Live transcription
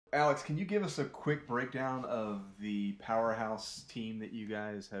Alex, can you give us a quick breakdown of the powerhouse team that you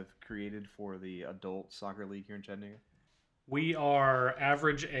guys have created for the adult soccer league here in Chattanooga? We are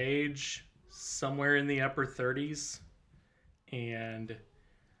average age somewhere in the upper 30s, and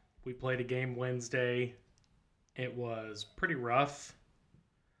we played a game Wednesday. It was pretty rough.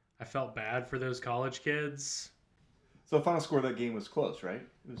 I felt bad for those college kids. So the final score of that game was close, right?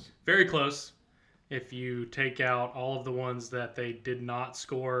 It was. Very close if you take out all of the ones that they did not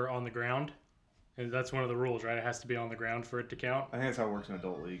score on the ground. And that's one of the rules, right? It has to be on the ground for it to count. I think that's how it works in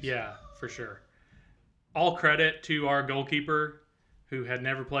adult leagues. Yeah, for sure. All credit to our goalkeeper who had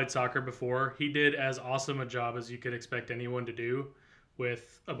never played soccer before. He did as awesome a job as you could expect anyone to do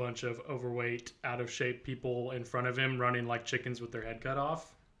with a bunch of overweight, out of shape people in front of him running like chickens with their head cut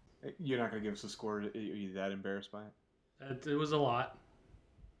off. You're not going to give us a score. Are you that embarrassed by it? It was a lot.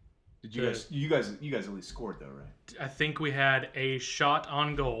 Did you guys? You guys at least scored though, right? I think we had a shot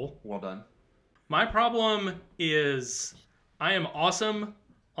on goal. Well done. My problem is I am awesome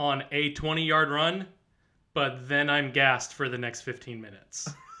on a 20-yard run, but then I'm gassed for the next 15 minutes.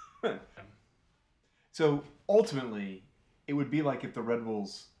 So ultimately, it would be like if the Red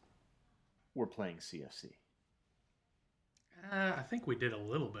Bulls were playing CFC. I think we did a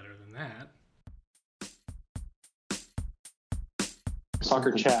little better than that.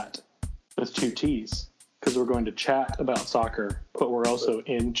 Soccer chat with two T's because we're going to chat about soccer, but we're also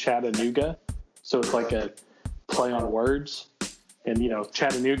in Chattanooga. So it's like a play on words. And,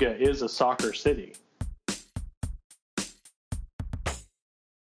 Chattanooga is a soccer city.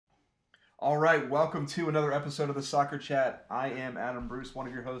 All right, welcome to another episode of the Soccer Chat. I am Adam Bruce, one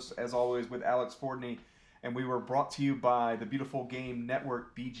of your hosts, as always, with Alex Fordney, and we were brought to you by the Beautiful Game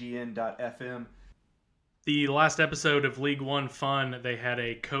Network, BGN.FM. The last episode of League One Fun, they had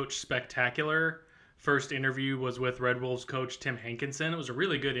a coach spectacular. First interview was with Red Wolves coach Tim Hankinson. It was a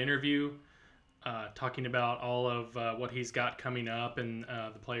really good interview, talking about all of what he's got coming up and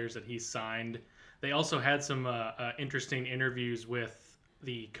the players that he's signed. They also had some interesting interviews with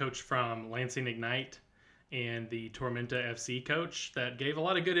the coach from Lansing Ignite and the Tormenta FC coach that gave a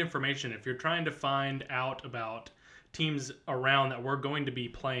lot of good information. If you're trying to find out about teams around that we're going to be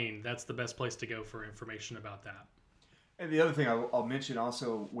playing, that's the best place to go for information about that. And the other thing I'll mention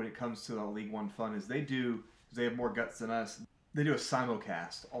also when it comes to the League One Fun is they have more guts than us. They do a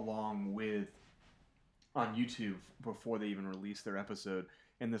simulcast along with on YouTube before they even release their episode.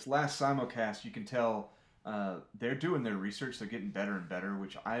 And this last simulcast, you can tell they're doing their research. They're getting better and better,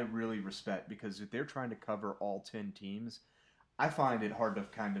 which I really respect because if they're trying to cover all 10 teams, I find it hard to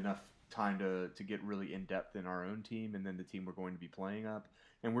find enough time to get really in depth in our own team and then the team we're going to be playing up.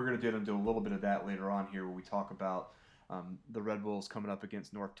 And we're going to do a little bit of that later on here where we talk about the Red Bulls coming up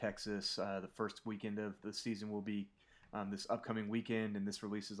against North Texas. The first weekend of the season will be this upcoming weekend, and this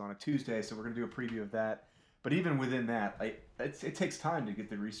releases on a Tuesday, so we're going to do a preview of that. But even within that, it takes time to get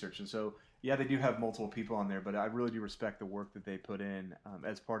the research. And so, yeah, they do have multiple people on there, but I really do respect the work that they put in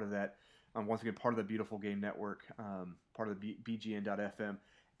as part of that. Once again, part of the Beautiful Game Network, part of the BGN.FM,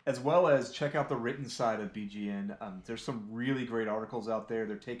 as well as check out the written side of BGN. There's some really great articles out there.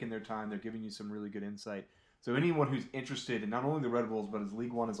 They're taking their time. They're giving you some really good insight. So anyone who's interested in not only the Red Bulls, but as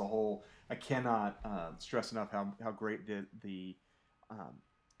League One as a whole, I cannot stress enough how great the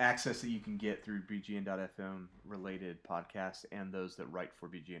access that you can get through BGN.FM related podcasts and those that write for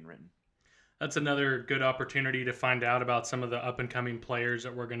BGN Written. That's another good opportunity to find out about some of the up-and-coming players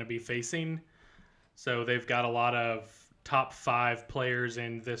that we're going to be facing. So they've got a lot of top 5 players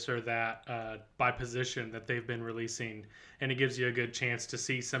in this or that by position that they've been releasing, and it gives you a good chance to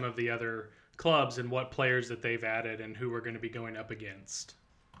see some of the other clubs and what players that they've added and who we're going to be going up against.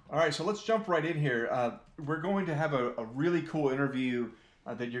 All right, so let's jump right in here. We're going to have a really cool interview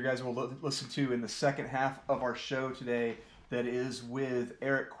that you guys will listen to in the second half of our show today. That is with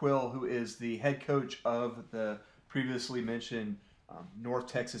Eric Quill, who is the head coach of the previously mentioned North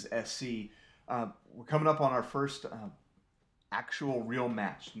Texas SC. We're coming up on our first actual real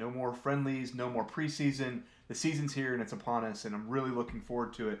match. No more friendlies, no more preseason. The season's here and it's upon us, and I'm really looking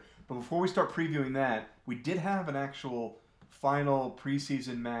forward to it. But before we start previewing that, we did have an actual final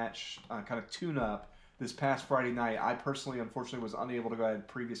preseason match, kind of tune-up, this past Friday night. I personally, unfortunately, was unable to go. I had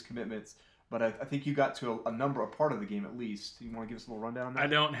previous commitments. But I think you got to a part of the game at least. You want to give us a little rundown on that? I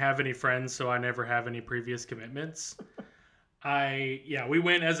don't have any friends, so I never have any previous commitments. We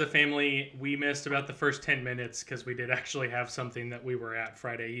went as a family. We missed about the first 10 minutes because we did actually have something that we were at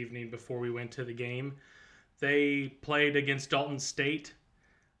Friday evening before we went to the game. They played against Dalton State.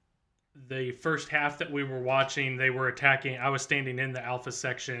 The first half that we were watching, they were attacking. I was standing in the alpha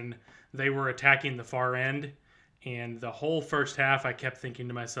section. They were attacking the far end. And the whole first half, I kept thinking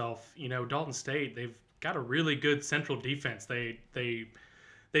to myself, Dalton State, they've got a really good central defense. They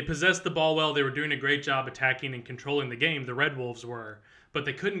possessed the ball well. They were doing a great job attacking and controlling the game. The Red Wolves were, but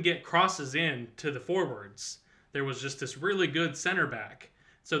they couldn't get crosses in to the forwards. There was just this really good center back.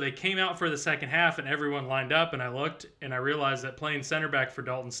 So they came out for the second half, and everyone lined up, and I looked, and I realized that playing center back for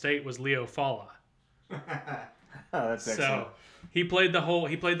Dalton State was Leo Fala. That's excellent. So he played the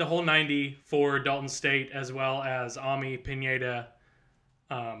whole 90 for Dalton State, as well as Ami Pineda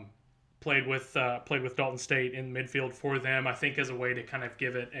played with Dalton State in midfield for them. I think as a way to kind of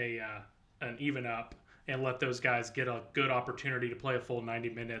give it an even up and let those guys get a good opportunity to play a full 90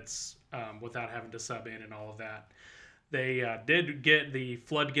 minutes without having to sub in and all of that. They did get the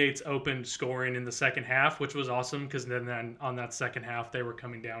floodgates opened scoring in the second half, which was awesome because then on that second half they were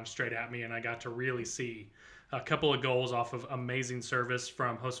coming down straight at me, and I got to really see a couple of goals off of amazing service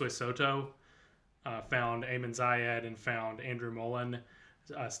from Josue Soto. Found Ayman Zayed and found Andrew Mullen.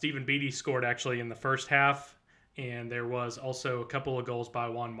 Stephen Beatty scored actually in the first half, and there was also a couple of goals by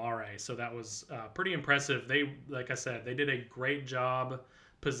Juan Mare, so that was pretty impressive. Like I said, they did a great job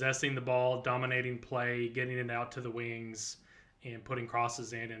possessing the ball, dominating play, getting it out to the wings, and putting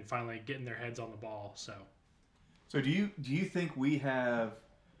crosses in, and finally getting their heads on the ball. So do you think we have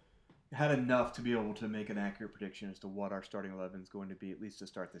had enough to be able to make an accurate prediction as to what our starting 11 is going to be, at least to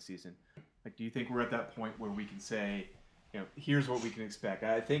start the season? Like, do you think we're at that point where we can say, here's what we can expect?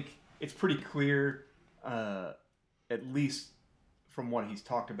 I think it's pretty clear, at least from what he's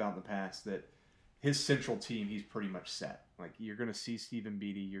talked about in the past, that his central team, he's pretty much set. Like, you're going to see Stephen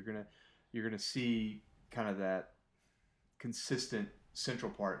Beatty, you're going to see kind of that consistent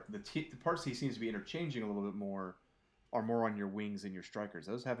central part. The parts he seems to be interchanging a little bit more are more on your wings and your strikers.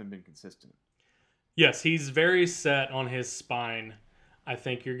 Those haven't been consistent. Yes, he's very set on his spine. I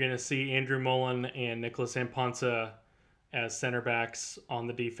think you're going to see Andrew Mullen and Nicholas Amponsa as center backs on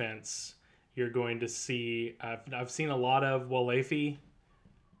the defense. You're going to see, I've seen a lot of Walefi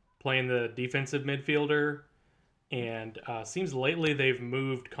playing the defensive midfielder, and seems lately they've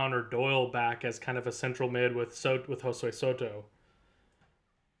moved Connor Doyle back as kind of a central mid with Josue Soto.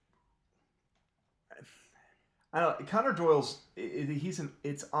 I don't know. Connor Doyle's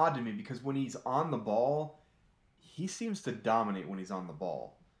it's odd to me because when he's on the ball, he seems to dominate when he's on the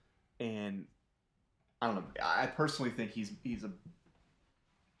ball, and I don't know. I personally think he's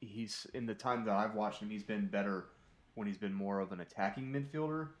in the time that I've watched him, he's been better when he's been more of an attacking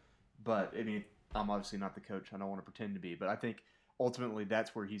midfielder. But I mean, I'm obviously not the coach. I don't want to pretend to be, but I think ultimately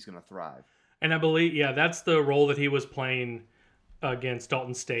that's where he's going to thrive. And I believe, that's the role that he was playing against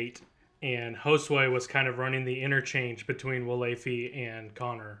Dalton State. And Josue was kind of running the interchange between Walefi and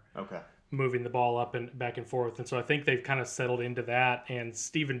Connor. Okay. Moving the ball up and back and forth. And so I think they've kind of settled into that. And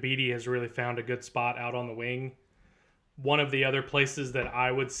Stephen Beatty has really found a good spot out on the wing. One of the other places that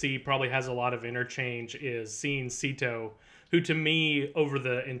I would see probably has a lot of interchange is seeing Cito, who to me, over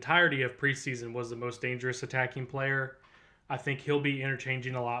the entirety of preseason, was the most dangerous attacking player. I think he'll be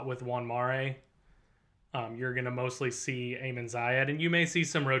interchanging a lot with Juan Mare. You're going to mostly see Ayman Zayed, and you may see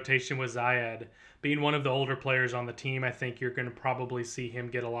some rotation with Zayed. Being one of the older players on the team, I think you're going to probably see him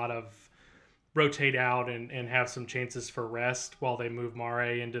get a lot of rotate out and have some chances for rest while they move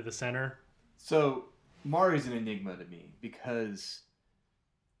Mare into the center. So Mare's an enigma to me because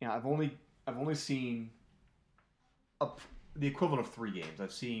I've only seen the equivalent of 3 games.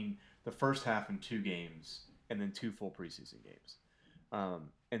 I've seen the first half in 2 games and then 2 full preseason games.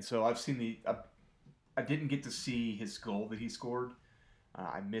 And so I've seen I didn't get to see his goal that he scored.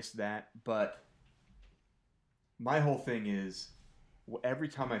 I missed that. But my whole thing is, every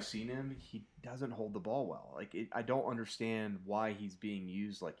time I've seen him, he doesn't hold the ball well. Like, I don't understand why he's being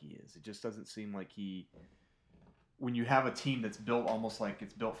used like he is. It just doesn't seem like when you have a team that's built almost like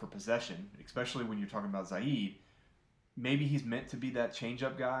it's built for possession, especially when you're talking about Zayed, maybe he's meant to be that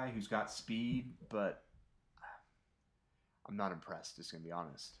change-up guy who's got speed, but I'm not impressed, just going to be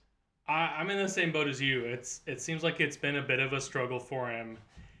honest. I'm in the same boat as you. It seems like it's been a bit of a struggle for him.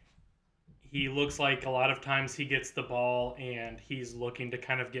 He looks like a lot of times he gets the ball and he's looking to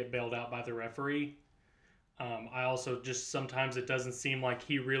kind of get bailed out by the referee. I also just sometimes it doesn't seem like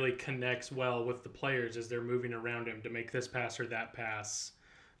he really connects well with the players as they're moving around him to make this pass or that pass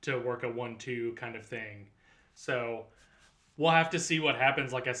to work a 1-2 kind of thing. So we'll have to see what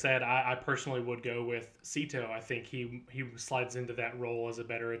happens. Like I said, I personally would go with Cito. I think he slides into that role as a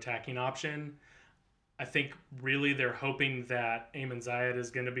better attacking option. I think really they're hoping that Ayman Zayed is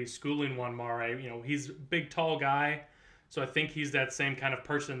going to be schooling Juan Mare. He's a big, tall guy, so I think he's that same kind of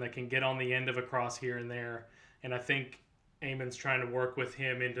person that can get on the end of a cross here and there. And I think Eamon's trying to work with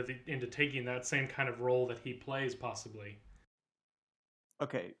him into taking that same kind of role that he plays, possibly.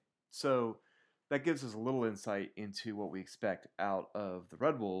 Okay, so that gives us a little insight into what we expect out of the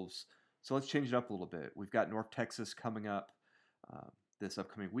Red Wolves. So let's change it up a little bit. We've got North Texas coming up this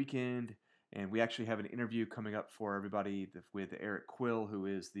upcoming weekend, and we actually have an interview coming up for everybody with Eric Quill, who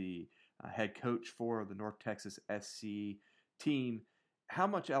is the head coach for the North Texas SC team. How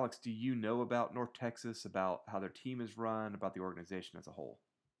much, Alex, do you know about North Texas, about how their team is run, about the organization as a whole?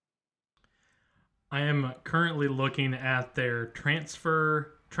 I am currently looking at their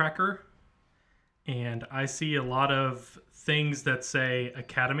transfer tracker, and I see a lot of things that say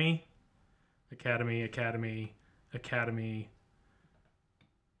academy, academy, academy, academy.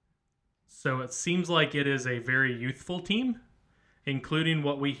 So it seems like it is a very youthful team, including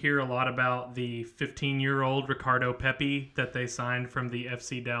what we hear a lot about the 15-year-old Ricardo Pepi that they signed from the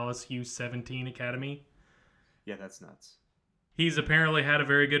FC Dallas U17 Academy. Yeah, that's nuts. He's apparently had a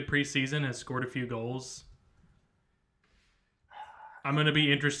very good preseason, has scored a few goals. I'm going to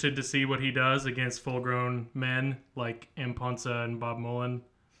be interested to see what he does against full-grown men like M. Ponsa and Bob Mullen.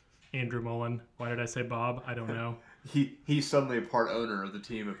 Andrew Mullen. Why did I say Bob? I don't know. He's suddenly a part owner of the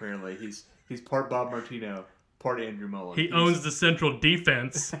team, apparently. He's part Bob Martino, part Andrew Mullen. He owns the central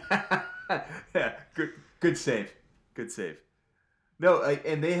defense. Yeah, good save. Good save. No,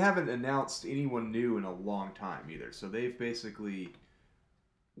 and they haven't announced anyone new in a long time either. So they've basically,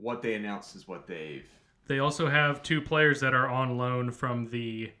 what they announced is what they've... They also have 2 players that are on loan from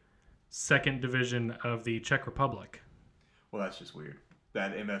the second division of the Czech Republic. Well, that's just weird.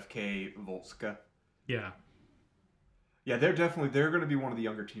 That MFK Volska. Yeah. Yeah, they're going to be one of the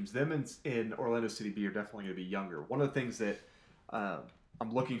younger teams. Them in Orlando City B are definitely going to be younger. One of the things that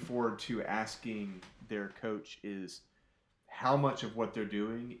I'm looking forward to asking their coach is how much of what they're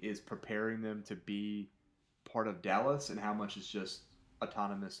doing is preparing them to be part of Dallas and how much is just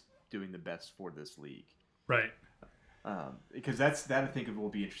autonomous doing the best for this league. Right. Because that I think it will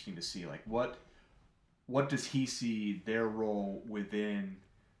be interesting to see. Like what does he see their role within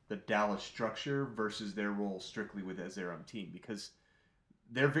the Dallas structure versus their role strictly as their own team? Because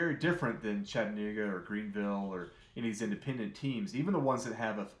they're very different than Chattanooga or Greenville or any of these independent teams. Even the ones that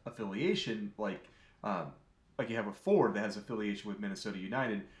have affiliation, like you have a Ford that has affiliation with Minnesota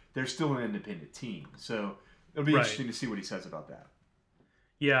United, they're still an independent team. So it'll be interesting to see what he says about that.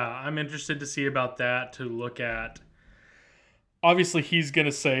 Yeah, I'm interested to see about that, to look at. Obviously, he's going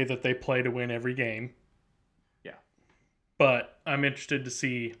to say that they play to win every game. Yeah. But I'm interested to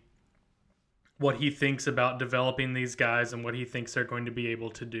see what he thinks about developing these guys and what he thinks they're going to be able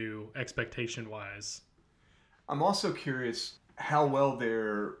to do expectation-wise. I'm also curious how well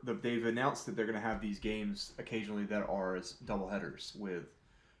they've announced that they're going to have these games occasionally that are as doubleheaders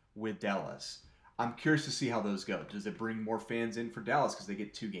with Dallas. I'm curious to see how those go. Does it bring more fans in for Dallas because they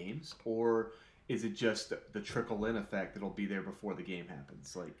get 2 games, or is it just the trickle-in effect that'll be there before the game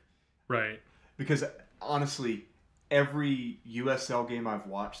happens? Right. Because honestly, every USL game I've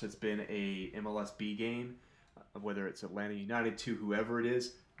watched that's been a MLSB game, whether it's Atlanta United to whoever it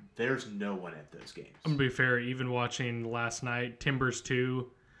is, there's no one at those games. I'm going to be fair, even watching last night, Timbers 2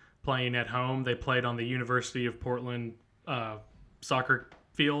 playing at home, they played on the University of Portland soccer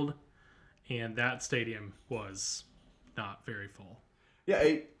field, and that stadium was not very full.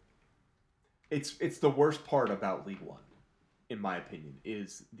 Yeah, it's the worst part about League One, in my opinion,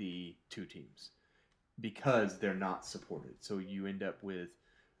 is the 2 teams. Because they're not supported. So you end up with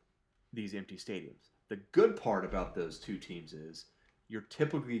these empty stadiums. The good part about those 2 teams is you're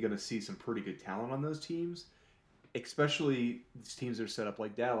typically going to see some pretty good talent on those teams, especially these teams that are set up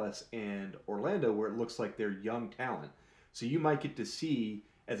like Dallas and Orlando, where it looks like they're young talent. So you might get to see,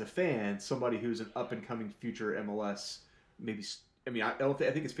 as a fan, somebody who's an up-and-coming future MLS, maybe. I mean, I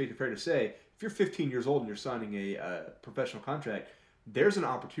think it's fair to say, if you're 15 years old and you're signing a professional contract, there's an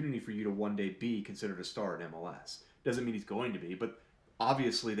opportunity for you to one day be considered a star in MLS. Doesn't mean he's going to be, but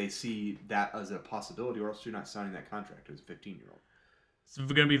obviously they see that as a possibility, or else you're not signing that contract as a 15-year-old. It's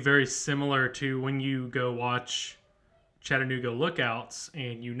going to be very similar to when you go watch Chattanooga Lookouts,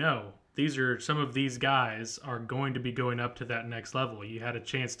 and some of these guys are going to be going up to that next level. You had a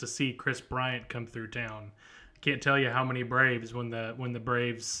chance to see Chris Bryant come through town. I can't tell you how many Braves when the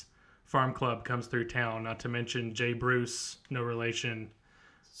Braves farm club comes through town, not to mention Jay Bruce, no relation,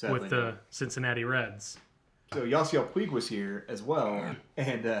 sadly, with the Cincinnati Reds. So Yasiel Puig was here as well,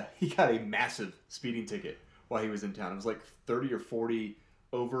 and he got a massive speeding ticket while he was in town. It was like 30 or 40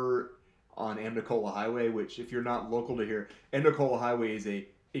 over on Amendola Highway, which if you're not local to here, Amendola Highway is a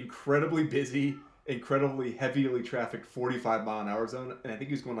incredibly busy incredibly heavily trafficked 45-mile-an-hour zone, and I think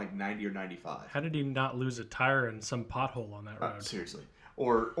he was going like 90 or 95. How did he not lose a tire in some pothole on that road? Seriously.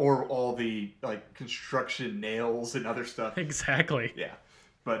 Or all the like construction nails and other stuff. Exactly. Yeah.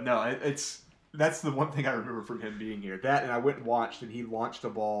 But no, that's the one thing I remember from him being here. That, and I went and watched, and he launched a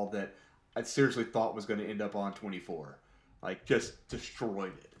ball that I seriously thought was going to end up on 24. Like, just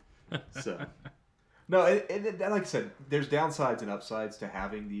destroyed it. So, no, like I said, there's downsides and upsides to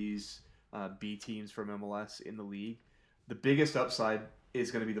having these B teams from MLS in the league. The biggest upside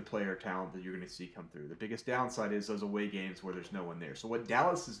is going to be the player talent that you're going to see come through. The biggest downside is those away games where there's no one there. So what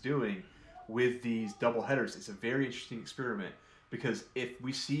Dallas is doing with these double headers is a very interesting experiment, because if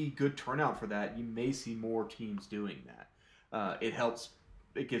we see good turnout for that, you may see more teams doing that. It helps.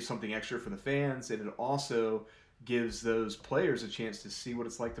 It gives something extra for the fans, and it also gives those players a chance to see what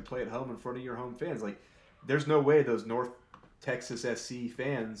it's like to play at home in front of your home fans. Like, there's no way those North Texas SC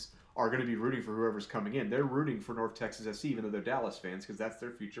fans are going to be rooting for whoever's coming in. They're rooting for North Texas SC, even though they're Dallas fans, because that's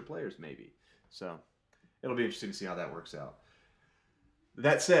their future players, maybe. So it'll be interesting to see how that works out.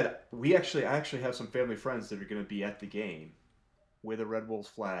 That said, I actually have some family friends that are going to be at the game with a Red Wolves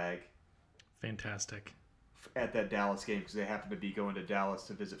flag. Fantastic. At that Dallas game, because they happen to be going to Dallas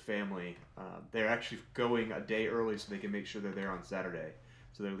to visit family. They're actually going a day early so they can make sure they're there on Saturday.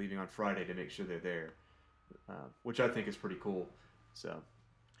 So they're leaving on Friday to make sure they're there, which I think is pretty cool. So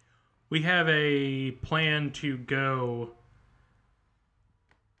we have a plan to go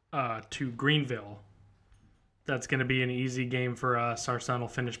to Greenville. That's going to be an easy game for us. Our son will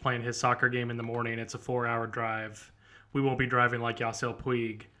finish playing his soccer game in the morning. It's a 4-hour drive. We won't be driving like Yasiel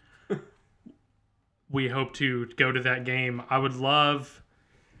Puig. We hope to go to that game. I would love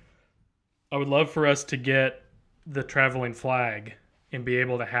for us to get the traveling flag and be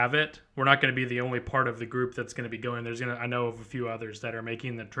able to have it. We're not going to be the only part of the group that's going to be going. I know of a few others that are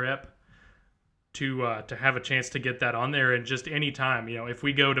making the trip to have a chance to get that on there. And just any time, if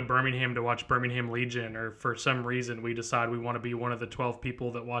we go to Birmingham to watch Birmingham Legion, or for some reason we decide we want to be one of the 12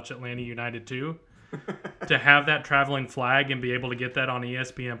 people that watch Atlanta United too, to have that traveling flag and be able to get that on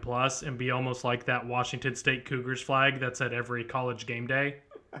ESPN Plus and be almost like that Washington State Cougars flag that's at every college game day.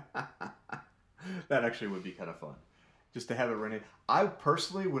 That actually would be kind of fun, just to have it running. I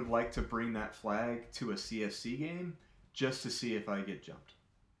personally would like to bring that flag to a CFC game just to see if I get jumped.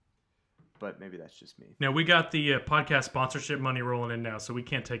 But maybe that's just me. Now, we got the podcast sponsorship money rolling in now, so we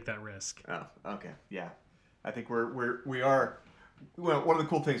can't take that risk. Oh, okay. Yeah. I think we are. Well, one of the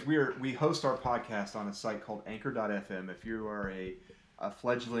cool things, we host our podcast on a site called Anchor.fm. If you are a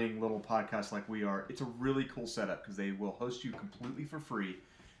fledgling little podcast like we are, it's a really cool setup, because they will host you completely for free,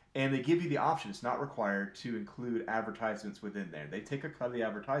 and they give you the option. It's not required to include advertisements within there. They take a cut of the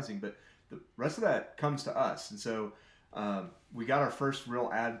advertising, but the rest of that comes to us. And so we got our first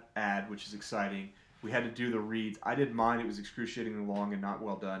real ad, which is exciting. We had to do the reads. I did mine. It was excruciatingly long and not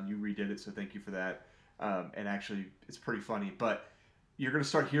well done. You redid it, so thank you for that. And actually, it's pretty funny. But you're going to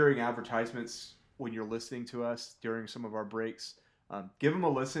start hearing advertisements when you're listening to us during some of our breaks. Give them a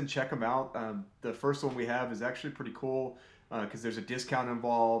listen. Check them out. The first one we have is actually pretty cool, because there's a discount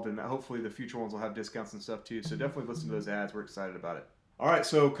involved, and hopefully the future ones will have discounts and stuff too. So definitely listen to those ads. We're excited about it. All right,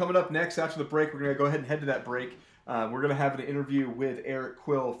 so coming up next after the break, we're going to go ahead and head to that break. We're going to have an interview with Eric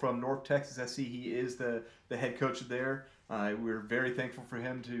Quill from North Texas SC. He is the head coach there. We're very thankful for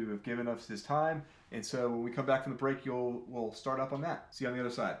him to have given us his time. And so when we come back from the break, we'll start up on that. See you on the other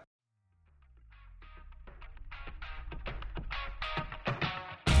side.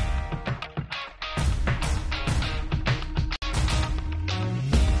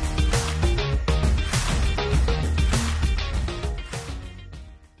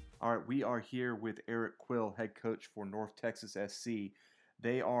 All right, we are here with Eric Quill, head coach for North Texas SC.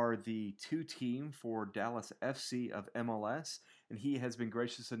 They are the 2 team for Dallas FC of MLS, and he has been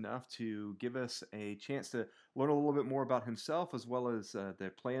gracious enough to give us a chance to learn a little bit more about himself, as well as their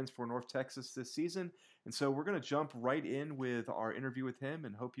plans for North Texas this season. And so we're going to jump right in with our interview with him,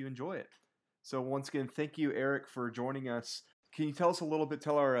 and hope you enjoy it. So once again, thank you, Eric, for joining us. Can you tell us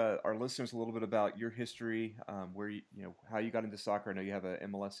tell our listeners a little bit about your history, where how you got into soccer? I know you have a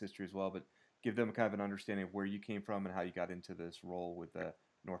MLS history as well, but give them kind of an understanding of where you came from and how you got into this role with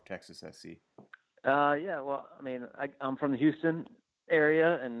North Texas SC. Yeah, well, I mean, I'm from the Houston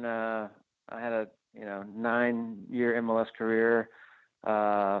area, and I had a 9-year MLS career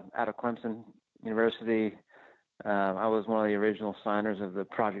out of Clemson University. I was one of the original signers of the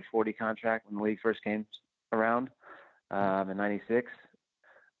Project 40 contract when the league first came around in '96.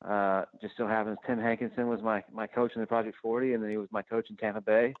 Just so happens Tim Hankinson was my coach in the Project 40, and then he was my coach in Tampa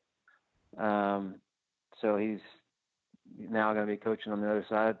Bay. So he's now going to be coaching on the other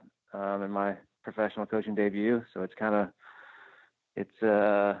side in my professional coaching debut. So it's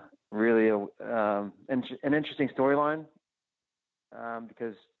really an interesting storyline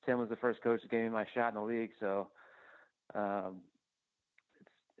because Tim was the first coach that gave me my shot in the league. So I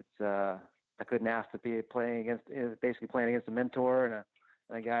couldn't ask to be playing against a mentor and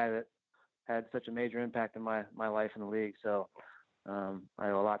a guy that had such a major impact in my life in the league. So I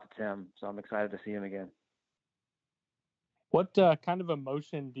owe a lot to Tim. So I'm excited to see him again. What kind of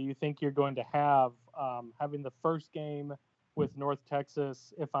emotion do you think you're going to have having the first game with North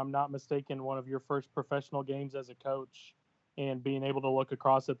Texas, if I'm not mistaken, one of your first professional games as a coach, and being able to look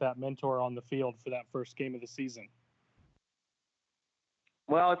across at that mentor on the field for that first game of the season?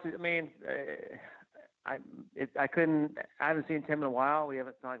 Well, I haven't seen Tim in a while. We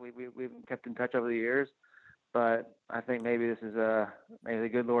haven't, we've kept in touch over the years, but I think maybe this is maybe the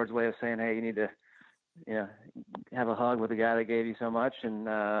good Lord's way of saying, hey, you need to, have a hug with the guy that gave you so much, and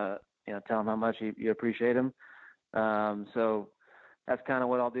tell him how much you appreciate him. So that's kind of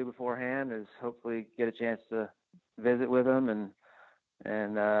what I'll do beforehand, is hopefully get a chance to visit with him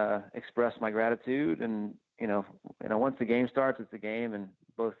and express my gratitude. And once the game starts, it's the game, and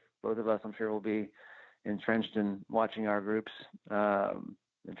both of us, I'm sure, will be entrenched in watching our groups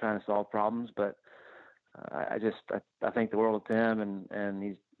and trying to solve problems. But I think the world of Tim, and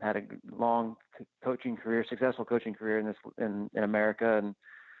he's had a long successful coaching career in America, and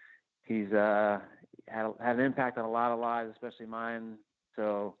he's had an impact on a lot of lives, especially mine.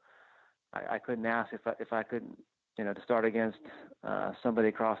 So I couldn't ask if I couldn't, to start against somebody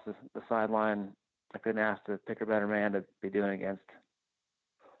across the sideline. I couldn't ask to pick a better man to be doing against.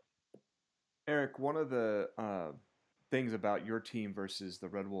 Eric, one of the things about your team versus the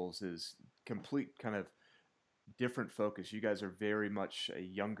Red Wolves is complete kind of different focus. You guys are very much a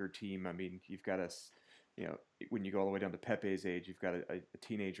younger team. I mean, you've got when you go all the way down to Pepe's age, you've got a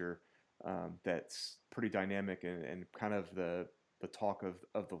teenager that's pretty dynamic and kind of the talk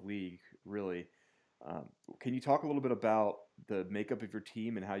of the league, really. Can you talk a little bit about the makeup of your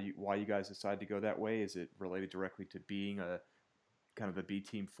team and why you guys decided to go that way? Is it related directly to being a kind of a B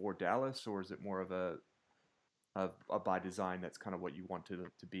team for Dallas, or is it more of a by design that's kind of what you want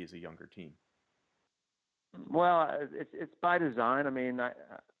to be as a younger team? Well, it's by design. I mean,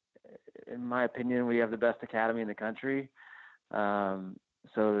 in my opinion, we have the best academy in the country.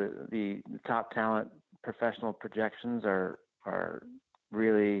 So the top talent professional projections are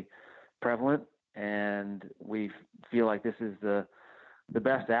really prevalent, and we feel like this is the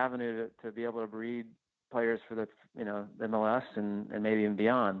best avenue to be able to breed players for the MLS and maybe even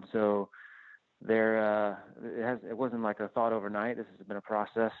beyond. So it wasn't like a thought overnight. This has been a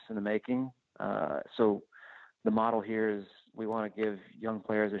process in the making. So the model here is we want to give young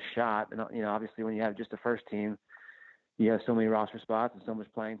players a shot. And, obviously when you have just a first team, you have so many roster spots and so much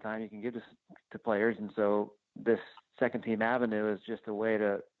playing time you can give to players. And so this second team avenue is just a way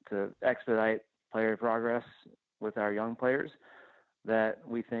to expedite player progress with our young players that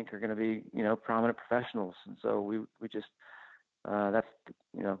we think are going to be, prominent professionals. And so we just, that's,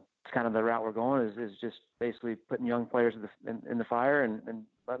 it's kind of the route we're going is just basically putting young players in the fire and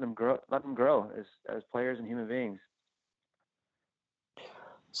letting them grow as players and human beings.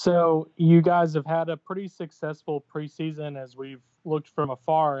 So you guys have had a pretty successful preseason. As we've looked from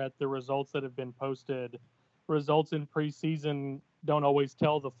afar at the results that have been posted. Results in preseason don't always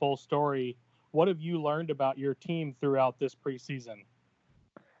tell the full story. What have you learned about your team throughout this preseason?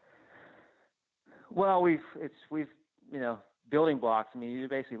 Well, we've building blocks. I mean, you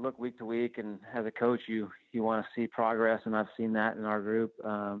basically look week to week, and as a coach, you want to see progress, and I've seen that in our group.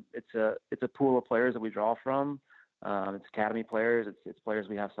 It's a pool of players that we draw from. It's academy players. It's players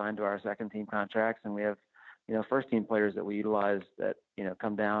we have signed to our second team contracts, and we have first team players that we utilize that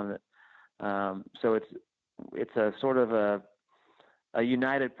come down. So it's a sort of a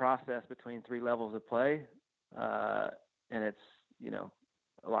united process between three levels of play, and it's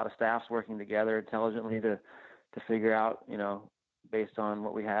a lot of staffs working together intelligently to figure out based on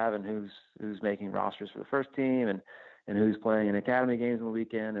what we have and who's making rosters for the first team and who's playing in academy games on the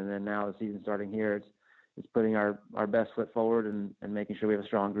weekend, and then now the season starting here, it's putting our best foot forward and making sure we have a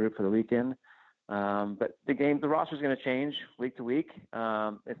strong group for the weekend. But the roster is going to change week to week.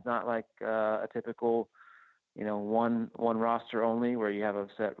 It's not like a typical one roster only where you have a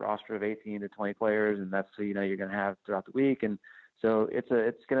set roster of 18 to 20 players, and that's you're going to have throughout the week. And so it's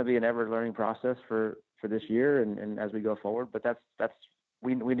going to be an ever learning process for this year and as we go forward. But that's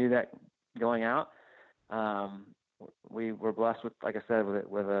we knew that going out. We were blessed with, like I said,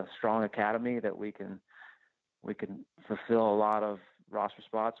 with a strong academy that we can fulfill a lot of roster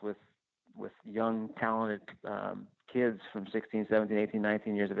spots with young, talented kids from 16, 17, 18,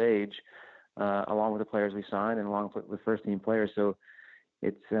 19 years of age. along with the players we signed and along with first team players. So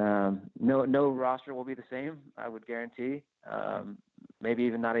it's no roster will be the same, I would guarantee. Maybe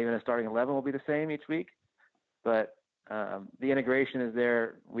not even a starting 11 will be the same each week, but the integration is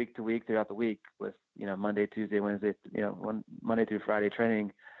there week to week throughout the week with, Monday, Tuesday, Wednesday, Monday through Friday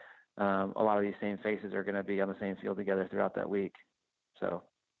training. A lot of these same faces are going to be on the same field together throughout that week. So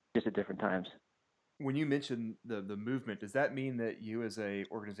just at different times. When you mention the movement, does that mean that you as a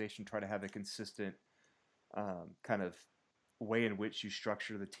organization try to have a consistent kind of way in which you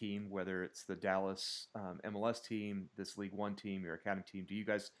structure the team, whether it's the Dallas MLS team, this League One team, your academy team? Do you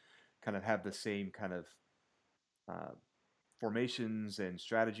guys kind of have the same kind of formations and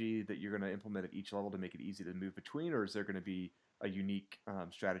strategy that you're going to implement at each level to make it easy to move between, or is there going to be a unique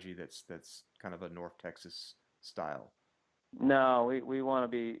strategy that's kind of a North Texas style? No, we want to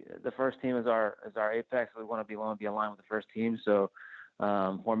be, the first team is our apex. We want to be aligned with the first team. So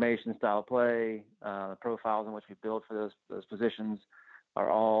formation, style of play, the profiles in which we build for those positions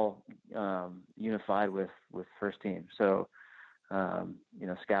are all unified with first team. So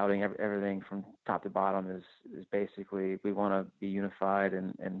scouting, everything from top to bottom is basically, we want to be unified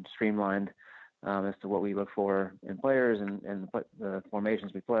and streamlined as to what we look for in players and the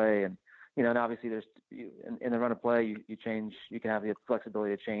formations we play. And obviously there's in the run of play, you change, you can have the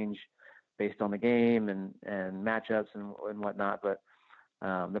flexibility to change based on the game and matchups and whatnot. But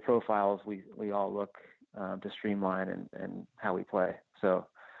the profiles, we all look to streamline and how we play. So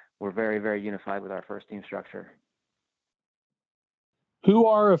we're very, very unified with our first team structure. Who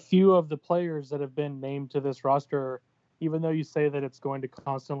are a few of the players that have been named to this roster, even though you say that it's going to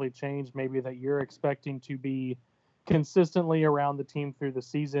constantly change, maybe that you're expecting to be consistently around the team through the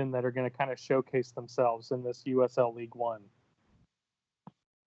season, that are going to kind of showcase themselves in this USL League One?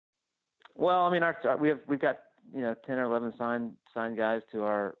 Well, I mean, we've got 10 or 11 signed guys to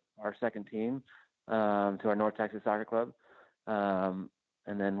our second team, to our North Texas Soccer Club,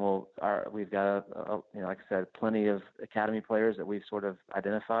 and then we've got like I said, plenty of academy players that we've sort of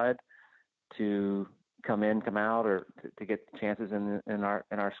identified to come in, come out, or to get chances in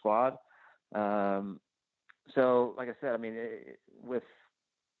our squad. So, like I said, I mean,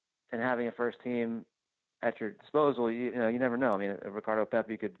 and having a first team at your disposal, you never know. I mean, Ricardo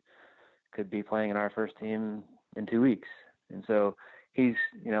Pepi could be playing in our first team in 2 weeks, and so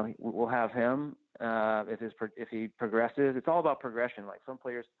we'll have him if he progresses. It's all about progression. Like some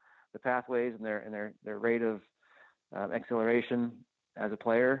players, the pathways and their rate of acceleration as a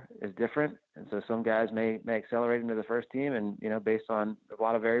player is different, and so some guys may accelerate into the first team, and based on a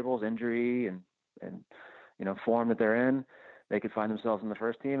lot of variables, injury and form that they're in, they could find themselves in the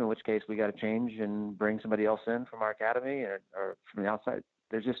first team, in which case we got to change and bring somebody else in from our academy or from the outside.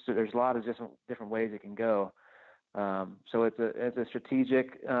 There's a lot of different ways it can go. So it's a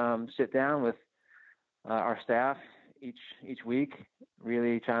strategic sit down with our staff each week,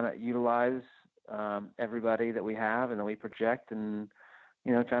 really trying to utilize everybody that we have and that we project, and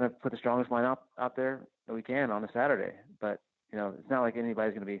trying to put the strongest line out there that we can on a Saturday. But it's not like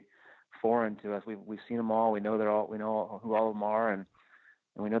anybody's going to be foreign to us. We've seen them all. We know who all of them are, and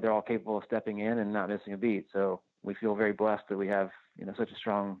we know they're all capable of stepping in and not missing a beat. So we feel very blessed that we have such a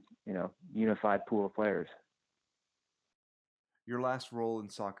strong unified pool of players. Your last role in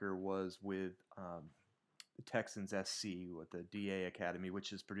soccer was with the Texans SC, with the DA Academy,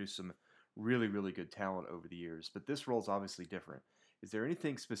 which has produced some really, really good talent over the years. But this role is obviously different. Is there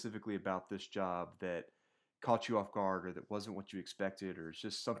anything specifically about this job that caught you off guard, or that wasn't what you expected, or it's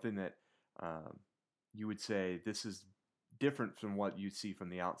just something that you would say this is different from what you see from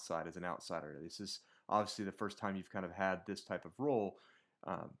the outside as an outsider? This is obviously the first time you've kind of had this type of role,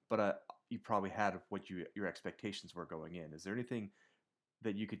 but you probably had what your expectations were going in. Is there anything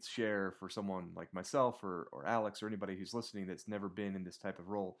that you could share for someone like myself or Alex or anybody who's listening that's never been in this type of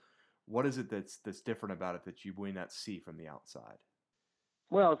role? What is it that's different about it that you may not see from the outside?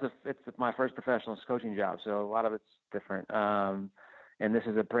 Well, it's my first professional coaching job, so a lot of it's different. And this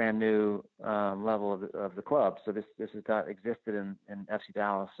is a brand new level of the club. So this has not existed in FC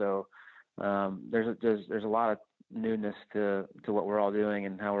Dallas. So there's a lot of newness to what we're all doing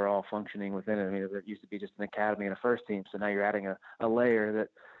and how we're all functioning within it. I mean, it used to be just an academy and a first team, so now you're adding a layer that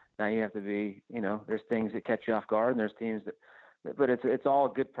now you have to be. There's things that catch you off guard, and there's teams but it's all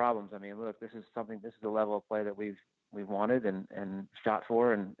good problems. I mean, look, this is a level of play that we've wanted and shot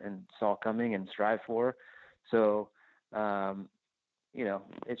for and saw coming and strive for. So,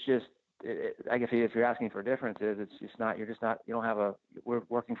 it's just, I guess if you're asking for differences, we're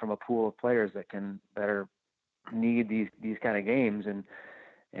working from a pool of players that need these kind of games,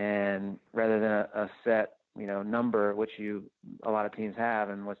 and rather than a set number, which a lot of teams have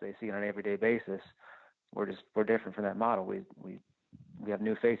and what they see on an everyday basis. We're different from that model. We have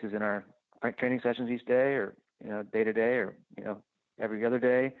new faces in our training sessions each day, or day to day, or every other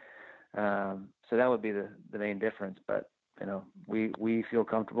day. So that would be the main difference. But we feel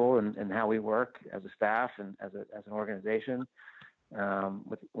comfortable in how we work as a staff and as an organization,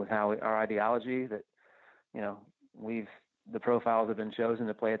 with how our ideology that the profiles have been chosen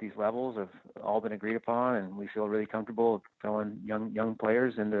to play at these levels have all been agreed upon, and we feel really comfortable throwing young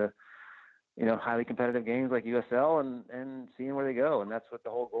players into highly competitive games like USL and seeing where they go. And that's what the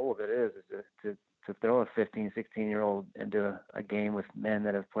whole goal of it is to throw a 15, 16-year-old into a game with men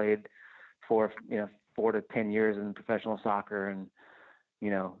that have played for 4 to 10 years in professional soccer, and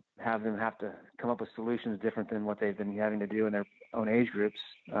have them have to come up with solutions different than what they've been having to do in their own age groups,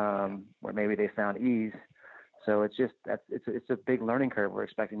 where maybe they found ease. So it's a big learning curve we're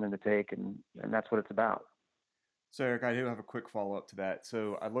expecting them to take, and that's what it's about. So Eric, I do have a quick follow-up to that.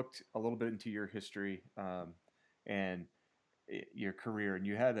 So I looked a little bit into your history and your career, and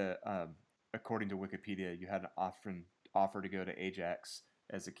you had according to Wikipedia, you had an offer to go to Ajax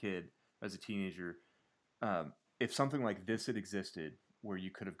as a kid, as a teenager. If something like this had existed, where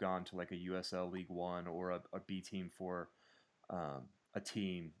you could have gone to like a USL League One or a B team for a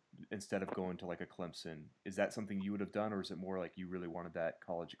team instead of going to like a Clemson, is that something you would have done, or is it more like you really wanted that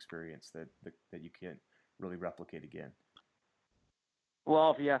college experience that you can't really replicate again?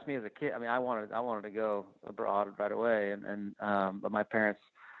 Well, if you ask me as a kid, I mean, I wanted to go abroad right away, but my parents,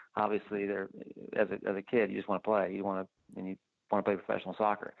 obviously, they're as a kid, you just want to play, you want to play professional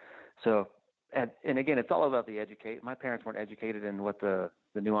soccer. So, and again, it's all about the educate. My parents weren't educated in what the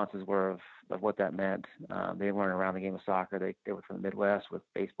nuances were of what that meant. They weren't around the game of soccer. They were from the Midwest with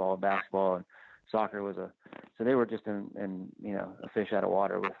baseball and basketball, and soccer was so they were just in a fish out of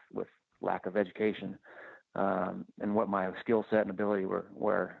water with lack of education. And what my skill set and ability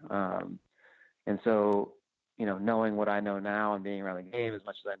were. And so, knowing what I know now and being around the game as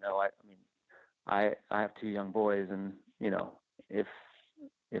much as I know, I have 2 young boys, and,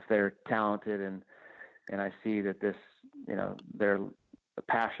 if they're talented and I see that this, their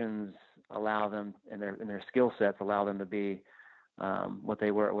passions allow them and their skill sets allow them to be, what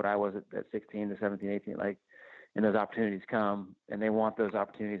I was at 16 to 17, 18, and those opportunities come, and they want those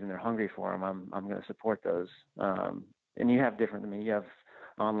opportunities, and they're hungry for them, I'm going to support those. And you have you have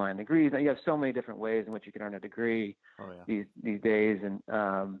online degrees, and you have so many different ways in which you can earn a degree these days. And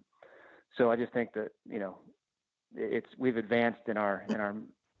so I just think that we've advanced in our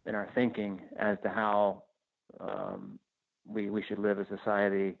thinking as to how we should live as a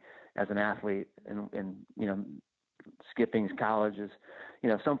society, as an athlete, and skipping colleges.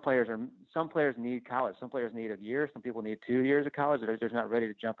 Some players need college. Some players need a year. Some people need 2 years of college. They're just not ready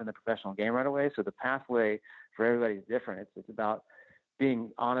to jump in the professional game right away. So the pathway for everybody is different. It's about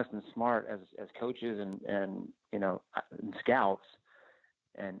being honest and smart as coaches and scouts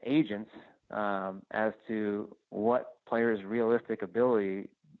and agents as to what players' realistic ability,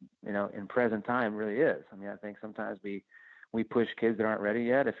 in present time really is. I mean, I think sometimes we push kids that aren't ready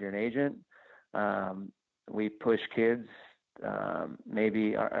yet. If you're an agent, we push kids.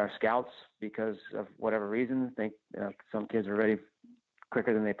 Maybe our scouts, because of whatever reason, think some kids are ready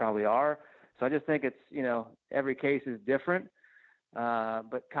quicker than they probably are. So I just think it's, every case is different.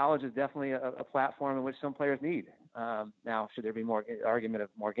 But college is definitely a platform in which some players need. Now, should there be more argument of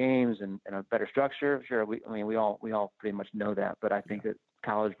more games and a better structure? Sure. We all pretty much know that, but I think that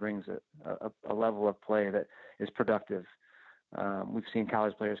college brings a level of play that is productive. We've seen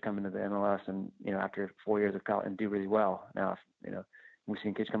college players come into the MLS and, after 4 years of college and do really well. Now, we've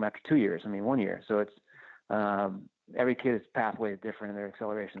seen kids come after 2 years, 1 year. So it's, every kid's pathway is different and their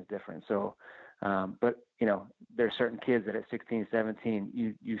acceleration is different. So, but there's certain kids that at 16,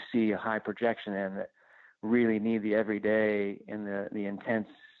 17, you see a high projection in that really need the everyday and the intense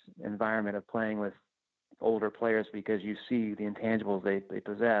environment of playing with older players, because you see the intangibles they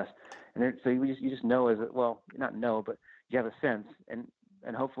possess. And so you just know not know, but you have a sense, and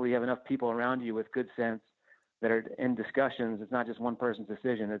hopefully you have enough people around you with good sense that are in discussions. It's not just one person's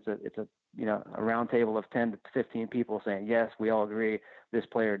decision. It's a round table of 10 to 15 people saying, yes, we all agree this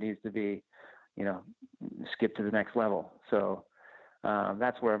player needs to be, skip to the next level. So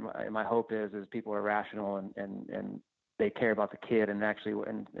that's where my hope is people are rational and they care about the kid, and actually,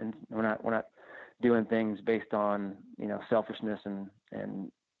 and we're not doing things based on, selfishness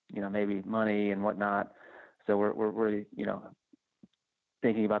and maybe money and whatnot. So we're really,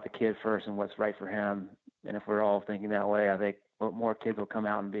 thinking about the kid first and what's right for him. And if we're all thinking that way, I think more kids will come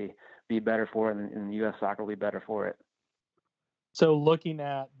out and be better for it, and U.S. soccer will be better for it. So looking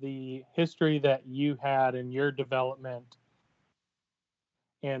at the history that you had in your development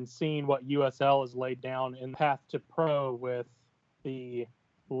and seeing what USL has laid down in path to pro with the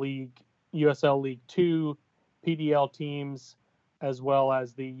league, USL League 2, PDL teams, as well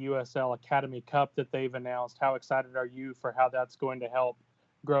as the USL Academy Cup that they've announced, how excited are you for how that's going to help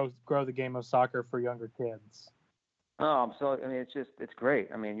grow the game of soccer for younger kids? So I mean, it's great.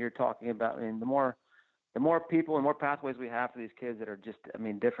 I mean, you're talking about, I mean, the more people and more pathways we have for these kids that are just, I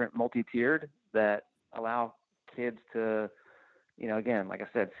mean, different, multi-tiered, that allow kids to, you know, again, like I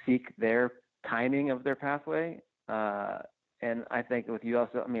said, seek their timing of their pathway. And I think with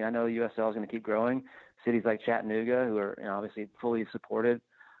USL, I mean, I know USL is going to keep growing. Cities like Chattanooga, who are, you know, obviously fully supported,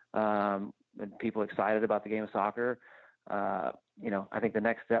 and people excited about the game of soccer. You know, I think the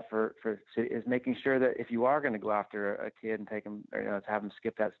next step for is making sure that if you are going to go after a kid and take them, or, you know, to have them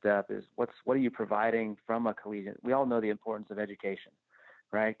skip that step, is what are you providing from a collegiate? We all know the importance of education,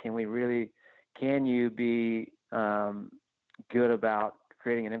 right? Can you be good about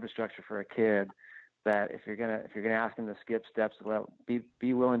creating an infrastructure for a kid that if you're gonna ask them to skip steps, well,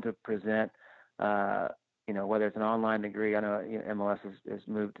 be willing to present, you know, whether it's an online degree. I know, you know, MLS has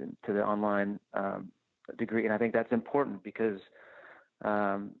moved to the online degree, and I think that's important because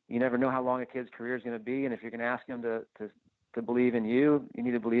you never know how long a kid's career is going to be, and if you're going to ask them to believe in you, you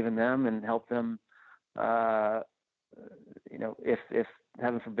need to believe in them and help them. You know, if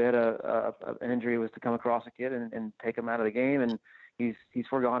heaven forbid an injury was to come across a kid and take him out of the game, and he's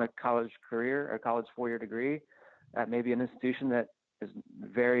foregone a college career, a college 4-year degree at maybe an institution that is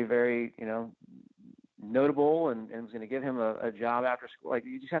very, very, you know, notable and is going to give him a job after school. Like,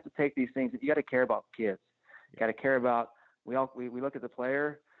 you just have to take these things. You got to care about kids. You got to care about. We look at the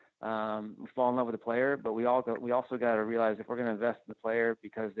player. We fall in love with the player, but we also got to realize if we're going to invest in the player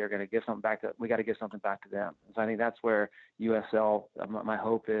because they're going to give something back we got to give something back to them. So I think that's where USL, my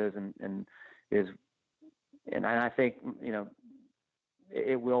hope is, and I think, you know,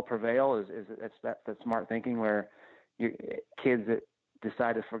 it will prevail. Is that smart thinking where kids that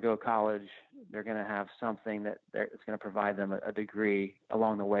decide to forgo college, they're going to have something that's going to provide them a degree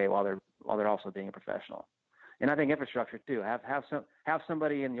along the way while they're also being a professional. And I think infrastructure too. Have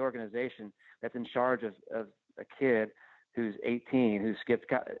somebody in the organization that's in charge of a kid who's 18, who skipped,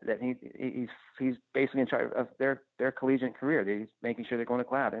 that he's basically in charge of their collegiate career. He's making sure they're going to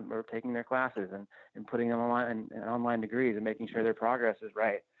class or taking their classes and putting them online degrees and making sure their progress is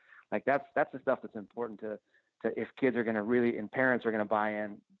right. Like that's the stuff that's important to if kids are going to really, and parents are going to buy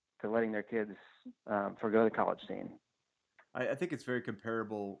in to letting their kids forgo the college scene. I think it's very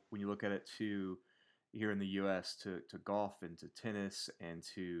comparable when you look at it to here in the U.S. to golf and to tennis and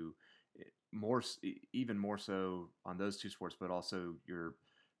to even more so on those two sports, but also your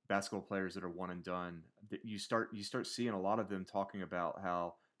basketball players that are one and done. You start seeing a lot of them talking about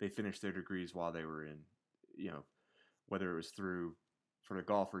how they finished their degrees while they were in, you know, whether it was through, for the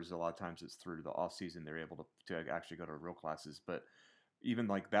golfers, a lot of times it's through the off season they're able to actually go to real classes, but even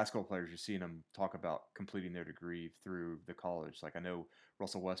like basketball players, you're seeing them talk about completing their degree through the college. Like I know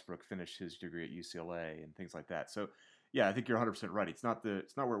Russell Westbrook finished his degree at UCLA and things like that. So yeah, I think you're 100% right. It's not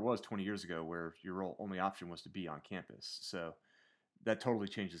where it was 20 years ago where your only option was to be on campus. So that totally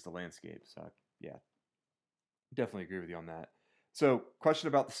changes the landscape. So yeah, definitely agree with you on that. So question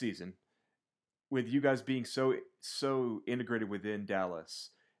about the season. With you guys being so integrated within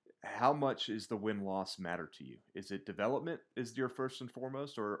Dallas, how much is the win-loss matter to you? Is it development is your first and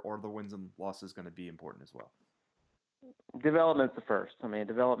foremost, or are the wins and losses going to be important as well? Development's the first. I mean,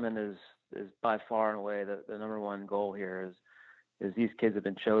 development is by far and away the number one goal here is these kids have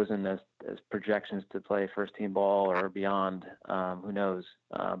been chosen as projections to play first team ball or beyond. Who knows?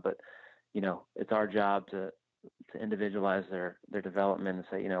 But, you know, it's our job to individualize their development and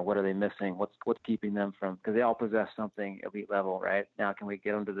say, you know, what are they missing? What's keeping them from, because they all possess something elite level, right? Now, can we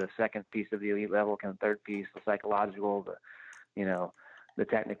get them to the second piece of the elite level? Can the third piece, the psychological, the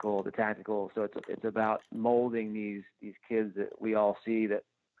technical, the tactical? So it's about molding these kids that we all see that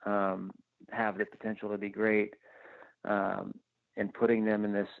have the potential to be great, and putting them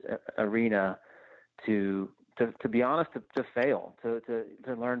in this arena to be honest, to fail,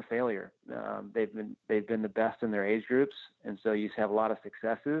 to learn failure. They've been the best in their age groups, and so you have a lot of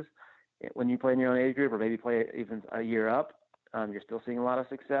successes when you play in your own age group, or maybe play even a year up. You're still seeing a lot of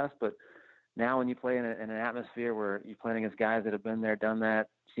success, but now when you play in an atmosphere where you're playing against guys that have been there, done that,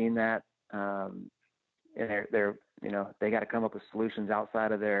 seen that, and they're you know, they got to come up with solutions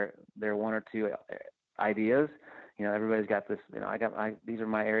outside of their one or two ideas. You know, everybody's got this, you know, these are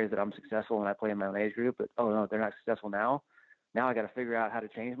my areas that I'm successful when I play in my own age group, but oh no, they're not successful now. Now I got to figure out how to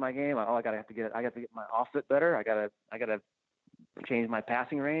change my game. I got to get my offset better. I got to change my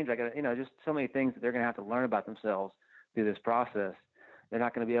passing range. I got to, just so many things that they're going to have to learn about themselves through this process. They're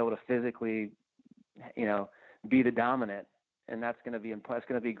not going to be able to physically, be the dominant. And that's going to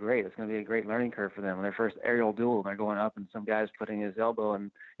be great. It's going to be a great learning curve for them. When their first aerial duel, they're going up and some guy's putting his elbow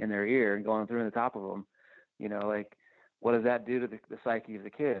in their ear and going through the top of them. What does that do to the psyche of the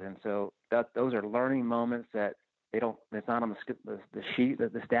kid? And so those are learning moments that it's not on the sheet,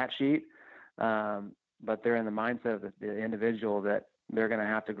 the stat sheet, but they're in the mindset of the individual that they're going to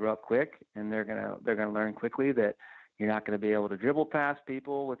have to grow up quick, and they're going to learn quickly that you're not going to be able to dribble past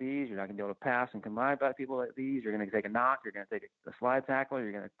people with ease. You're not going to be able to pass and combine by people with ease. You're going to take a knock. You're going to take a slide tackle.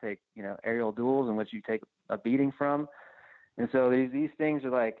 You're going to take, aerial duels in which you take a beating from. And so these things are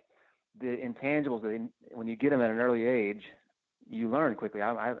like the intangibles that when you get them at an early age, you learn quickly.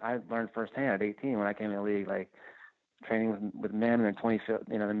 I learned firsthand at 18 when I came in the league, like training with men in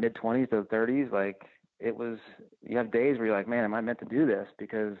the mid 20s to 30s. Like you have days where you're like, man, am I meant to do this?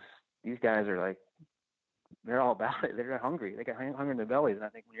 Because these guys are like, they're all about it. They're hungry. They got hunger in their bellies. And I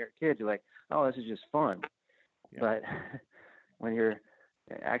think when you're a kid, you're like, oh, this is just fun. Yeah. But when you're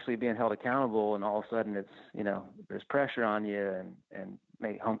actually being held accountable and all of a sudden it's, there's pressure on you and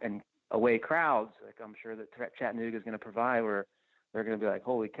away crowds, like I'm sure that Chattanooga is going to provide, where they're going to be like,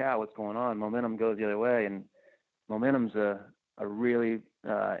 holy cow, what's going on? Momentum goes the other way. And momentum's a really,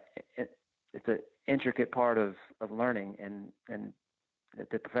 it's an intricate part of learning and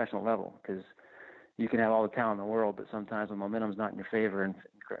at the professional level, because you can have all the talent in the world, but sometimes when momentum's not in your favor and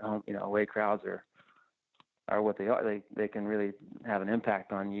away crowds are what they are, they can really have an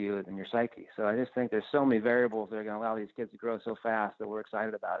impact on you and your psyche. So I just think there's so many variables that are going to allow these kids to grow so fast that we're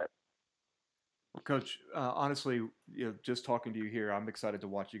excited about it. Well, Coach, honestly, just talking to you here, I'm excited to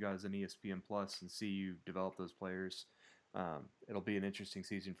watch you guys in ESPN Plus and see you develop those players. It'll be an interesting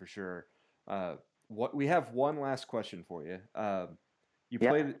season for sure. We have one last question for you. You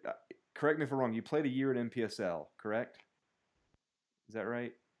played. Correct me if I'm wrong. You played a year at NPSL, correct? Is that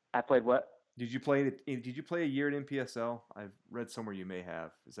right? I played what? Did you play a year at NPSL? I've read somewhere you may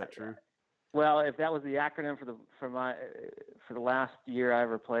have. Is that true? Well, if that was the acronym for the last year I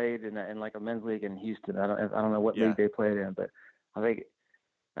ever played in like a men's league in Houston, I don't know what league they played in, but I think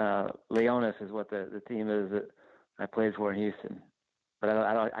Leonis is what the team is that I played for in Houston. But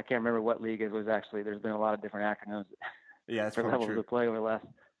I can't remember what league it was actually. There's been a lot of different acronyms. Yeah, that's for probably levels true. of play over the last.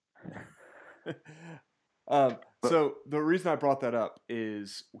 So the reason I brought that up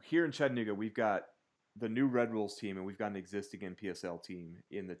is here in Chattanooga, we've got the new Red Wolves team, and we've got an existing NPSL team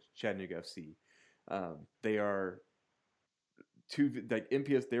in the Chattanooga FC. They are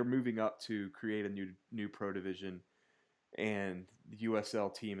they're moving up to create a new pro division, and the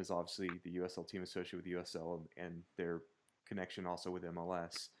USL team is obviously the USL team associated with USL and their connection also with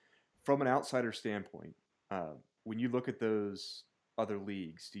MLS. From an outsider standpoint, when you look at those other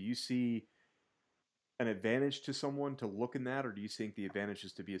leagues, do you see an advantage to someone to look in that, or do you think the advantage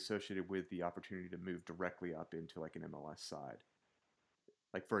is to be associated with the opportunity to move directly up into like an MLS side,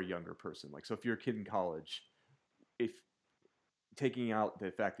 like for a younger person? Like, so if you're a kid in college, if taking out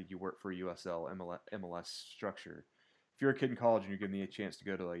the fact that you work for a USL MLS structure, if you're a kid in college and you're given the chance to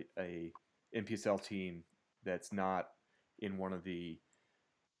go to a NPSL team that's not in one of the,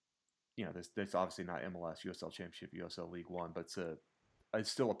 that's obviously not MLS, USL Championship, USL League One, but it's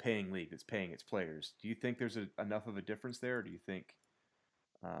still a paying league that's paying its players. Do you think there's enough of a difference there, or do you think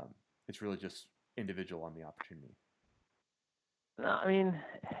it's really just individual on the opportunity? No, I mean,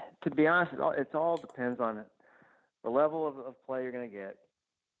 to be honest, it all depends on the level of play you're going to get,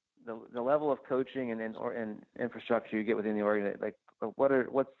 the level of coaching and infrastructure you get within the organization. Like,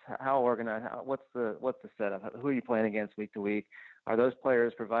 how organized? What's the setup? Who are you playing against week to week? Are those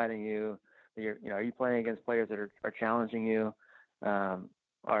players providing you? Are you playing against players that are challenging you?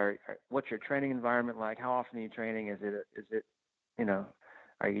 What's your training environment like? How often are you training? Is it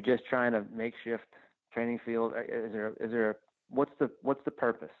are you just trying to makeshift training field? Is there what's the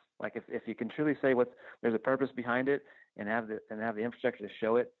purpose? Like if you can truly say there's a purpose behind it and have the infrastructure to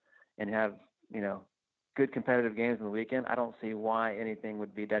show it and have, good competitive games in the weekend, I don't see why anything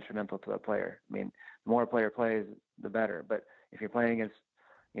would be detrimental to a player. I mean, the more a player plays, the better. But if you're playing against,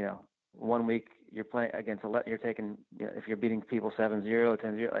 1 week you're playing against you're taking, if you're beating people 7-0,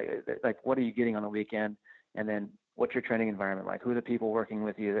 10-0, like what are you getting on the weekend? And then what's your training environment like? Who are the people working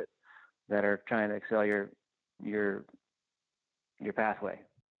with you that are trying to excel your pathway?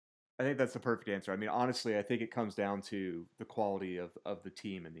 I think that's the perfect answer. I mean, honestly, I think it comes down to the quality of the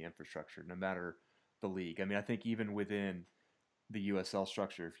team and the infrastructure, no matter the league. I mean, I think even within the USL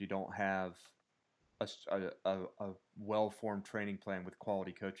structure, if you don't have a well-formed training plan with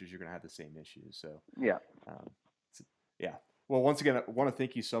quality coaches, you're going to have the same issues. So yeah. Well, once again, I want to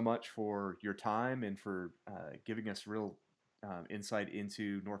thank you so much for your time and for giving us real insight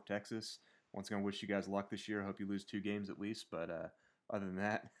into North Texas. Once again, I wish you guys luck this year. I hope you lose 2 games at least. But other than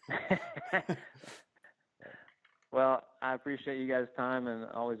that, Well, I appreciate you guys' time, and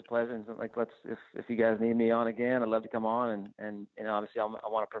always a pleasure. And like, if you guys need me on again, I'd love to come on. And obviously, I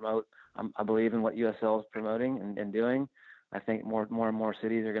want to promote. I believe in what USL is promoting and doing. I think more and more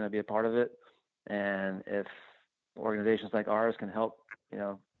cities are going to be a part of it. And if organizations like ours can help,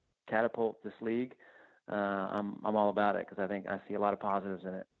 catapult this league, I'm all about it, because I think I see a lot of positives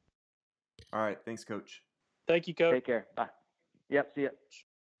in it. all right. Thanks, Coach. Thank you, Coach. Take care. Bye. Yep. See ya.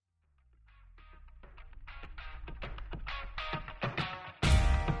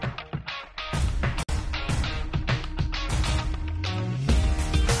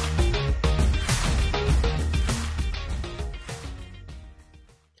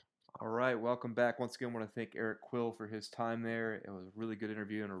 All right, welcome back. Once again, I want to thank Eric Quill for his time there. It was a really good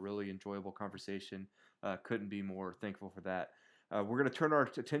interview and a really enjoyable conversation. Couldn't be more thankful for that. We're going to turn our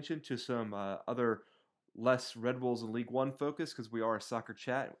attention to some other less Red Bulls and League One focus, because we are a soccer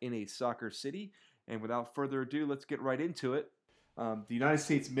chat in a soccer city. And without further ado, let's get right into it. The United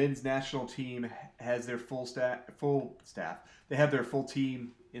States men's national team has their full staff. They have their full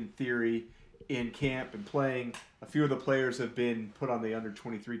team, in theory, in camp and playing. A few of the players have been put on the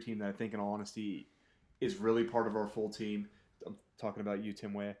under-23 team that I think, in all honesty, is really part of our full team. I'm talking about you,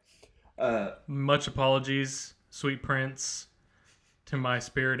 Tim Way. Much apologies, Sweet Prince, to my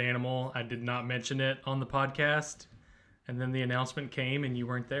spirit animal. I did not mention it on the podcast, and then the announcement came and you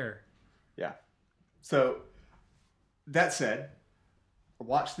weren't there. Yeah. So, that said, I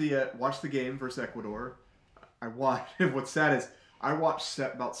watched the game versus Ecuador. What's sad is I watched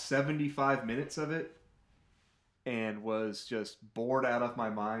about 75 minutes of it and was just bored out of my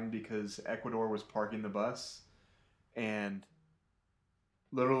mind because Ecuador was parking the bus, and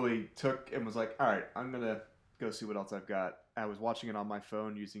literally took and was like, all right, I'm going to go see what else I've got. I was watching it on my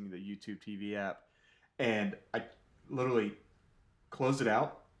phone using the YouTube TV app, and I literally closed it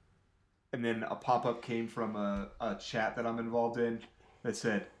out, and then a pop-up came from a chat that I'm involved in that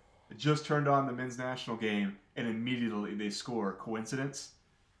said, I just turned on the men's national game, and immediately they score. Coincidence?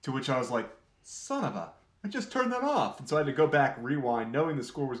 To which I was like, son of a, I just turned that off. And so I had to go back, rewind, knowing the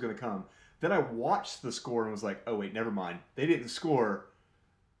score was going to come. Then I watched the score and was like, oh wait, never mind. They didn't score.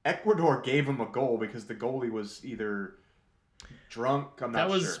 Ecuador gave them a goal because the goalie was either drunk, I'm not sure.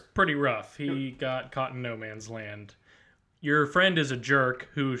 That was pretty rough. He got caught in no man's land. Your friend is a jerk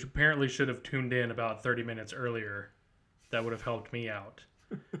who apparently should have tuned in about 30 minutes earlier. That would have helped me out.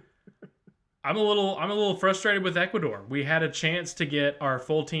 I'm a little frustrated with Ecuador. We had a chance to get our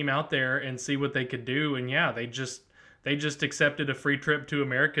full team out there and see what they could do, and yeah, they just accepted a free trip to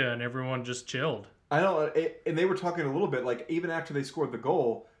America, and everyone just chilled. I know, and they were talking a little bit, like, even after they scored the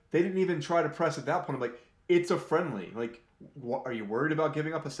goal, they didn't even try to press at that point. I'm like, it's a friendly. Like, what, are you worried about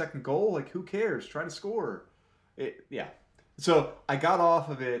giving up a second goal? Like, who cares? Try to score. Yeah. So I got off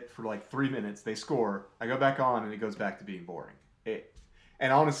of it for like 3 minutes. They score. I go back on, and it goes back to being boring.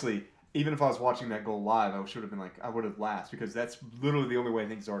 And honestly, even if I was watching that goal live, I should have been like, I would have laughed, because that's literally the only way I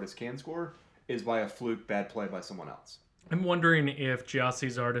think Zardes can score is by a fluke bad play by someone else. I'm wondering if Gyasi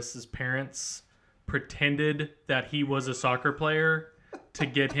Zardes' parents pretended that he was a soccer player to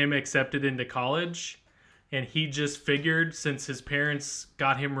get him accepted into college, and he just figured, since his parents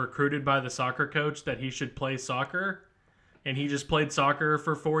got him recruited by the soccer coach, that he should play soccer, and he just played soccer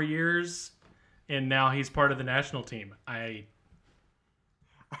for 4 years, and now he's part of the national team. I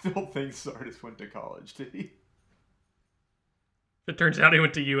don't think Zardes went to college, did he? If it turns out he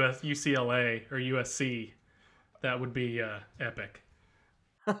went to UCLA or USC, that would be epic.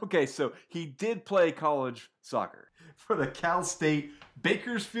 Okay, so he did play college soccer for the Cal State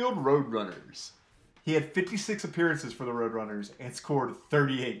Bakersfield Roadrunners. He had 56 appearances for the Roadrunners and scored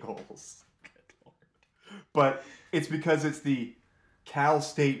 38 goals. Good Lord. But it's because it's the Cal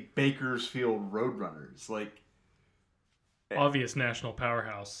State Bakersfield Roadrunners. Like, obvious national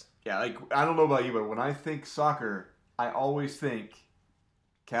powerhouse. Yeah, like, I don't know about you, but when I think soccer, I always think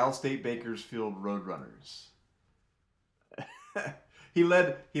Cal State Bakersfield Roadrunners. He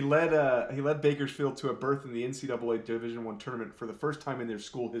led Bakersfield to a berth in the NCAA Division I tournament for the first time in their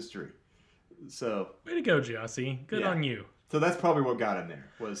school history. So, way to go, Gyasi. Good on you. So that's probably what got him there,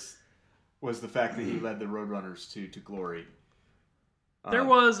 was the fact that he led the Roadrunners to glory. There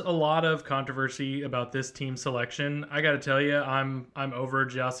was a lot of controversy about this team selection. I got to tell you, I'm over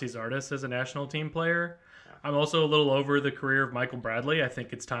Gyasi Zardes as a national team player. I'm also a little over the career of Michael Bradley. I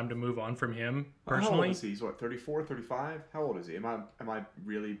think it's time to move on from him, personally. How old is he? He's what, 34, 35? How old is he? Am I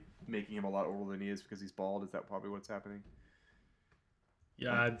really making him a lot older than he is because he's bald? Is that probably what's happening?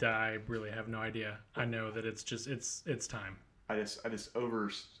 Yeah, I really have no idea. I know that it's time. I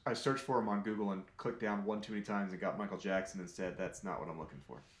searched for him on Google and clicked down one too many times and got Michael Jackson instead. That's not what I'm looking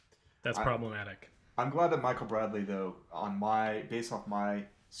for. That's problematic. I'm glad that Michael Bradley, though, based off my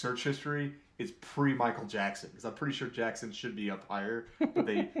search history, is pre-Michael Jackson, because I'm pretty sure Jackson should be up higher, but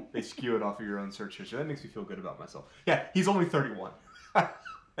they skew it off of your own search history. That makes me feel good about myself. Yeah, he's only 31.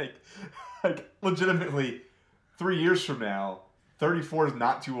 like legitimately, 3 years from now, 34 is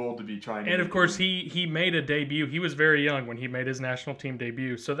not too old to be trying to. And of course, he made a debut. He was very young when he made his national team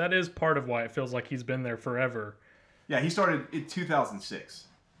debut, so that is part of why it feels like he's been there forever. Yeah, he started in 2006,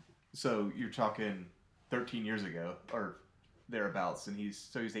 so you're talking 13 years ago or thereabouts, and he's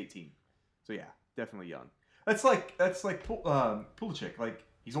 18. So yeah, definitely young. That's like Pulisic. Like,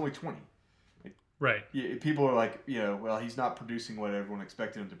 he's only 20. Right. Yeah, people are like, well, he's not producing what everyone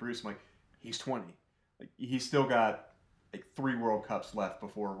expected him to produce. I'm like, he's 20. Like, he's still got like 3 World Cups left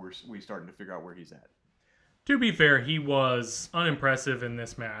before we're starting to figure out where he's at. To be fair, he was unimpressive in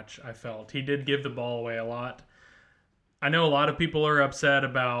this match, I felt. He did give the ball away a lot. I know a lot of people are upset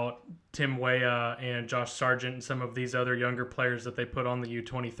about Tim Weah and Josh Sargent and some of these other younger players that they put on the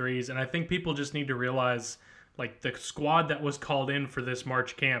U23s, and I think people just need to realize, like, the squad that was called in for this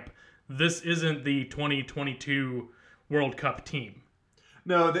March camp, this isn't the 2022 World Cup team.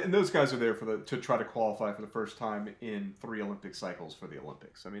 No, and those guys are there to try to qualify for the first time in 3 Olympic cycles for the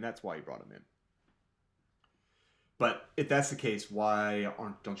Olympics. I mean, that's why you brought them in. But if that's the case, why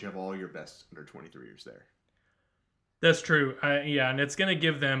don't you have all your best under 23ers there? That's true. And it's going to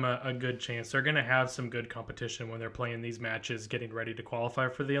give them a good chance. They're going to have some good competition when they're playing these matches, getting ready to qualify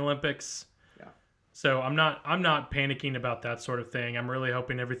for the Olympics. Yeah. So I'm not panicking about that sort of thing. I'm really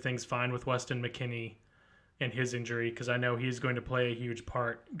hoping everything's fine with Weston McKennie and his injury, because I know he's going to play a huge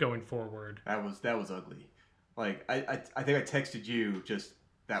part going forward. That was ugly. Like, I think I texted you just,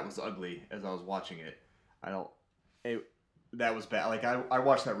 that was ugly, as I was watching it. That was bad. Like, I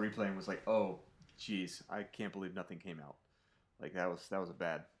watched that replay and was like, oh, jeez, I can't believe nothing came out. Like, that was a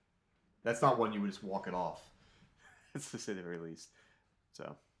bad. That's not one you would just walk it off. It's to say the very least.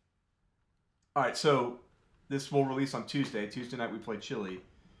 So, all right. So this will release on Tuesday. Tuesday night we play Chile.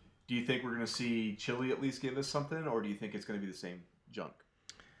 Do you think we're going to see Chile at least give us something, or do you think it's going to be the same junk?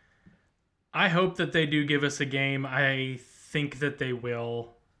 I hope that they do give us a game. I think that they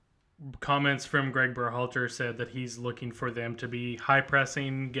will. Comments from Greg Berhalter said that he's looking for them to be high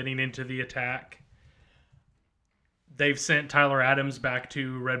pressing, getting into the attack. They've sent Tyler Adams back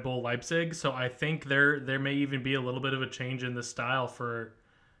to Red Bull Leipzig, so I think there may even be a little bit of a change in the style for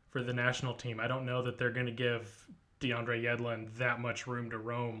the national team. I don't know that they're going to give DeAndre Yedlin that much room to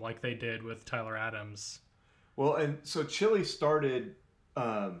roam like they did with Tyler Adams. Well, and so Chile started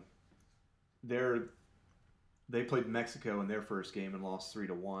they played Mexico in their first game and lost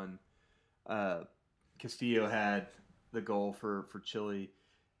 3-1. Castillo had the goal for Chile.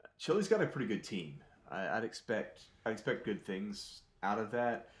 Chile's got a pretty good team. I'd expect good things out of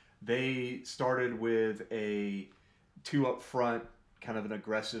that. They started with a 2 up front, kind of an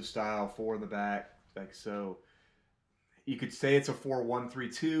aggressive style, 4 in the back. Like, so you could say it's a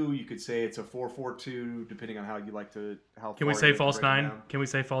 4-1-3-2. You could say it's a 4-4-2, depending on how you like to. Can we say false 9? Can we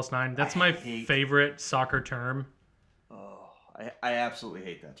say false 9? That's my favorite soccer term. Oh, I absolutely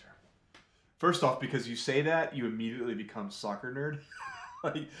hate that term. First off, because you say that, you immediately become soccer nerd.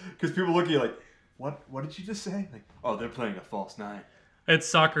 Like, because people look at you like, what did you just say? Like, oh, they're playing a false 9. It's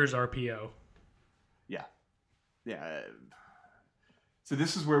soccer's RPO. Yeah. So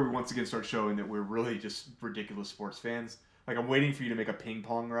this is where we once again start showing that we're really just ridiculous sports fans. Like, I'm waiting for you to make a ping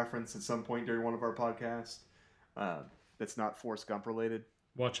pong reference at some point during one of our podcasts. That's not Forrest Gump related.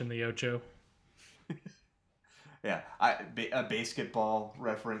 Watching the Ocho. Yeah, a basketball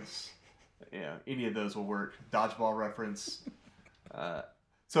reference. Yeah, any of those will work. Dodgeball reference.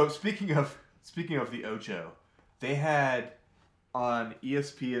 So speaking of the Ocho, they had on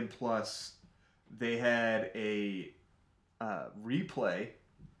ESPN Plus, they had a replay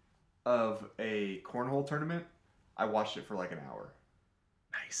of a cornhole tournament. I watched it for like an hour.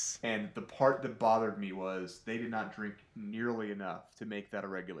 Nice. And the part that bothered me was they did not drink nearly enough to make that a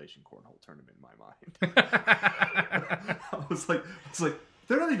regulation cornhole tournament in my mind. I was like,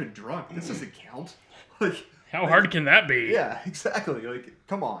 they're not even drunk. This doesn't count. Like, how hard can that be? Yeah, exactly. Like,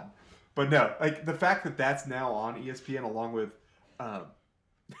 come on. But no, like the fact that that's now on ESPN along with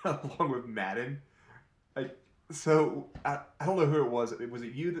Madden. Like, so I don't know who it was. Was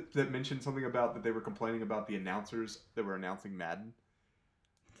it you that mentioned something about that they were complaining about the announcers that were announcing Madden?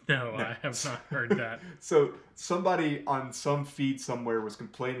 No, I have not heard that. So somebody on some feed somewhere was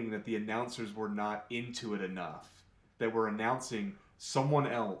complaining that the announcers were not into it enough. They were announcing someone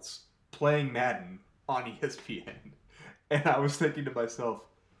else playing Madden on ESPN. And I was thinking to myself,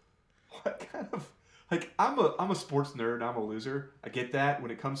 what kind of like I'm a sports nerd, I'm a loser. I get that. When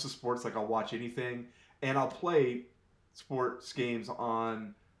it comes to sports, like I'll watch anything and I'll play sports games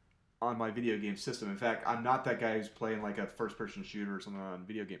on my video game system. In fact, I'm not that guy who's playing like a first person shooter or something on a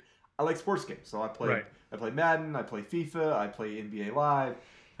video game. I like sports games. So I play Madden, I play FIFA, I play NBA Live.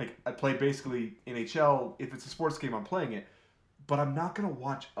 Like I play basically NHL. If it's a sports game, I'm playing it. But I'm not going to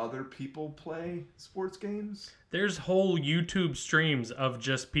watch other people play sports games. There's whole YouTube streams of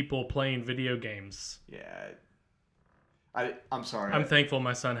just people playing video games. Yeah. I'm sorry. I'm thankful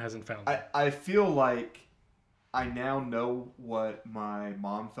my son hasn't found them. I feel like I now know what my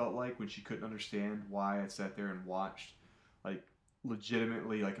mom felt like when she couldn't understand why I sat there and watched, like,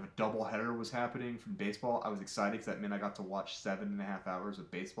 legitimately, like, if a doubleheader was happening from baseball, I was excited because that meant I got to watch 7.5 hours of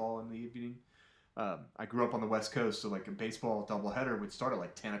baseball in the evening. I grew up on the West Coast, so like a baseball doubleheader would start at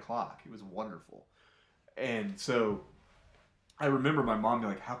like 10 o'clock. It was wonderful. And so I remember my mom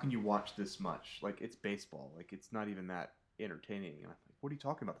being like, how can you watch this much? Like, it's baseball. Like, it's not even that entertaining. And I'm like, what are you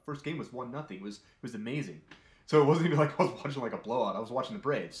talking about? The first game was 1-0. It was amazing. So it wasn't even like I was watching like a blowout. I was watching the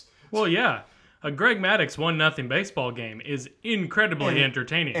Braves. Well, yeah. A Greg Maddux 1-0 baseball game is incredibly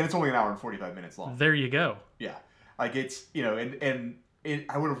entertaining. And it's only an hour and 45 minutes long. There you go. Yeah. Like, it's, you know,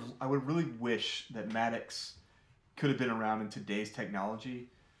 I would really wish that Maddux could have been around in today's technology,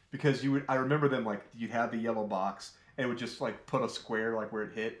 because I remember them, like, you'd have the yellow box and it would just like put a square like where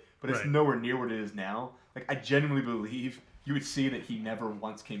it hit, but it's nowhere near what it is now. Like, I genuinely believe you would see that he never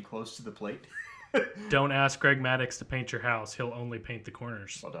once came close to the plate. Don't ask Greg Maddux to paint your house. He'll only paint the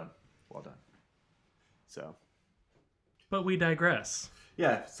corners. Well done. So, but we digress.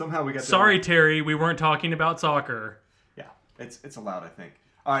 Yeah, somehow we got. Sorry, Terry, we weren't talking about soccer. Yeah, it's allowed, I think.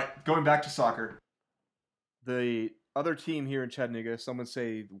 All right, going back to soccer. The other team here in Chattanooga, someone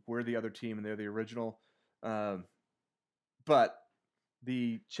say we're the other team and they're the original. But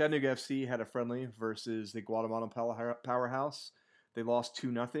the Chattanooga FC had a friendly versus the Guatemalan Powerhouse. They lost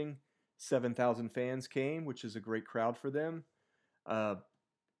 2-0. 7,000 fans came, which is a great crowd for them. I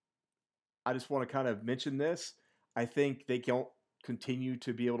just want to kind of mention this. I think they don't continue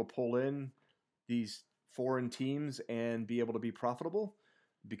to be able to pull in these foreign teams and be able to be profitable,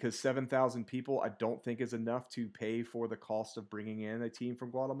 because 7,000 people I don't think is enough to pay for the cost of bringing in a team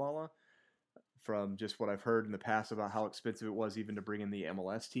from Guatemala, from just what I've heard in the past about how expensive it was even to bring in the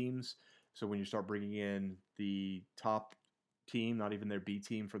MLS teams. So when you start bringing in the top team, not even their B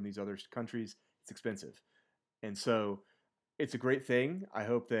team from these other countries, it's expensive. And so it's a great thing. I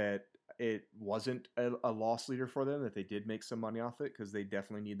hope that it wasn't a loss leader for them, that they did make some money off it, because they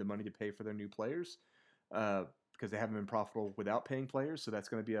definitely need the money to pay for their new players, because they haven't been profitable without paying players. So that's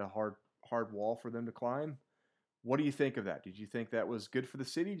going to be a hard wall for them to climb. What do you think of that? Did you think that was good for the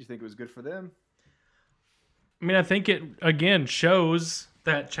city? Do you think it was good for them? I mean, I think it, again, shows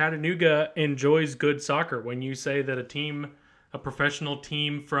that Chattanooga enjoys good soccer. When you say that a professional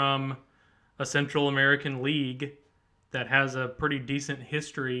team from a Central American league that has a pretty decent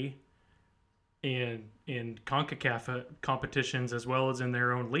history in CONCACAF competitions as well as in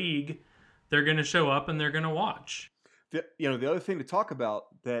their own league, they're going to show up and they're going to watch. The other thing to talk about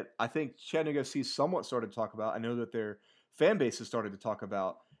that I think Chattanooga FC somewhat started to talk about, I know that their fan base has started to talk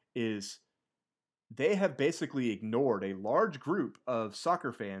about, is they have basically ignored a large group of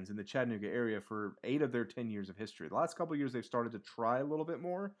soccer fans in the Chattanooga area for 8 of their 10 years of history. The last couple of years, they've started to try a little bit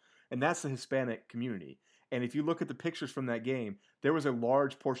more, and that's the Hispanic community. And if you look at the pictures from that game, there was a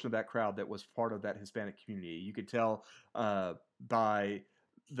large portion of that crowd that was part of that Hispanic community. You could tell by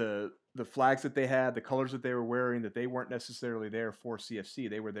the flags that they had, the colors that they were wearing, that they weren't necessarily there for CFC.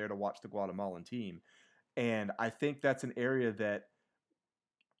 They were there to watch the Guatemalan team. And I think that's an area that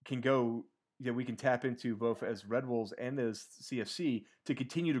we can tap into both as Red Wolves and as CFC to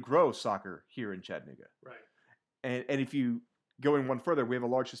continue to grow soccer here in Chattanooga. Right. And if you go in one further, we have a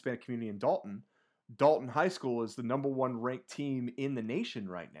large Hispanic community in Dalton. Dalton High School is the number 1 ranked team in the nation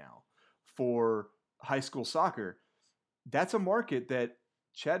right now for high school soccer. That's a market that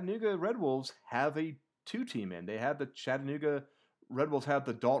Chattanooga Red Wolves have a 2 team in. They have the Chattanooga Red Wolves have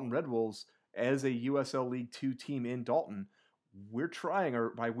the Dalton Red Wolves as a USL League 2 team in Dalton. We're trying,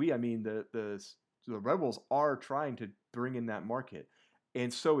 or by we I mean the Red Wolves are trying to bring in that market,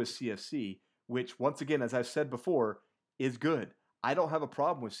 and so is CFC, which once again, as I've said before, is good. I don't have a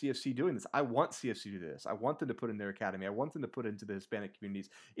problem with CFC doing this. I want CFC to do this. I want them to put in their academy. I want them to put into the Hispanic communities,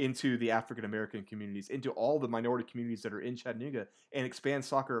 into the African American communities, into all the minority communities that are in Chattanooga, and expand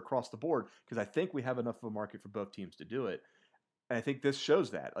soccer across the board, because I think we have enough of a market for both teams to do it. And I think this shows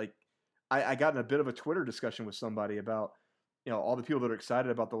that. Like, I got in a bit of a Twitter discussion with somebody about all the people that are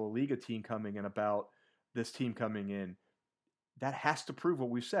excited about the La Liga team coming and about this team coming in, that has to prove what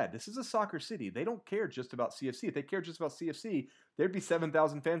we've said. This is a soccer city. They don't care just about CFC. If they cared just about CFC, there'd be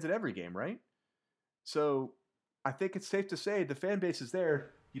 7,000 fans at every game, right? So I think it's safe to say the fan base is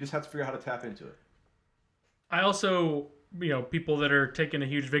there. You just have to figure out how to tap into it. I also, people that are taking a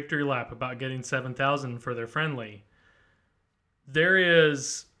huge victory lap about getting 7,000 for their friendly. There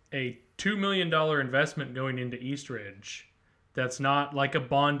is a $2 million investment going into Eastridge. That's not like a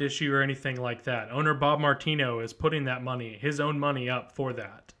bond issue or anything like that. Owner Bob Martino is putting that money, his own money, up for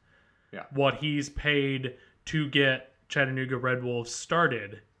that. Yeah. What he's paid to get Chattanooga Red Wolves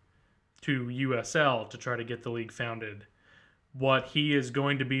started to USL to try to get the league founded. What he is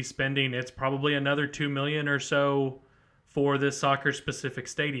going to be spending, it's probably another $2 million or so for this soccer-specific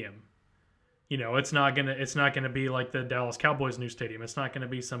stadium. It's not gonna be like the Dallas Cowboys new stadium. It's not gonna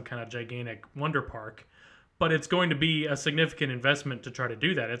be some kind of gigantic wonder park. But it's going to be a significant investment to try to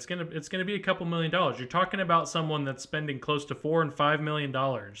do that. It's gonna be a couple $1 million. You're talking about someone that's spending close to $4 and $5 million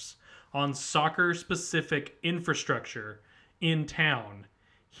on soccer-specific infrastructure in town.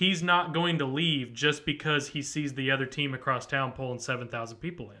 He's not going to leave just because he sees the other team across town pulling 7,000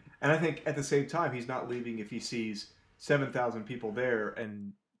 people in. And I think at the same time, he's not leaving if he sees 7,000 people there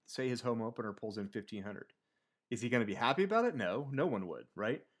and say his home opener pulls in 1,500. Is he going to be happy about it? No, no one would,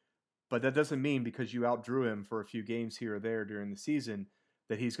 right? But that doesn't mean because you outdrew him for a few games here or there during the season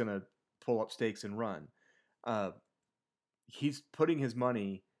that he's going to pull up stakes and run. He's putting his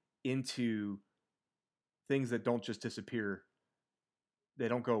money into things that don't just disappear. They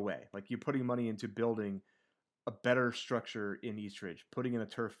don't go away. Like you're putting money into building a better structure in Eastridge, putting in a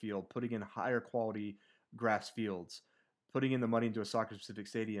turf field, putting in higher quality grass fields, putting in the money into a soccer-specific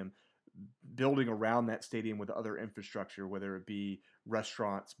stadium, building around that stadium with other infrastructure, whether it be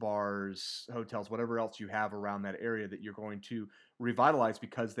restaurants, bars, hotels, whatever else you have around that area that you're going to revitalize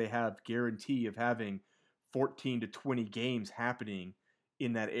because they have guarantee of having 14 to 20 games happening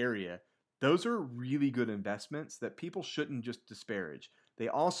in that area. Those are really good investments that people shouldn't just disparage. They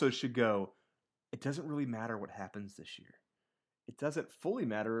also should go, it doesn't really matter what happens this year. It doesn't fully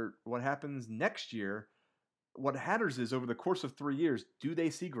matter what happens next year. What matters is over the course of 3 years, do they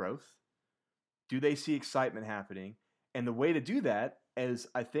see growth? Do they see excitement happening? And the way to do that is,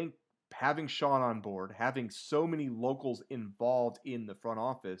 I think, having Sean on board, having so many locals involved in the front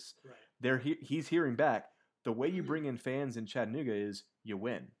office, right. He's hearing back. The way you bring in fans in Chattanooga is you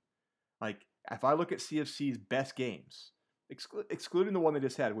win. Like, if I look at CFC's best games, excluding the one they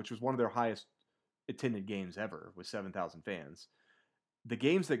just had, which was one of their highest attended games ever with 7,000 fans, the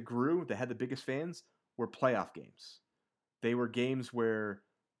games that grew, that had the biggest fans, were playoff games. They were games where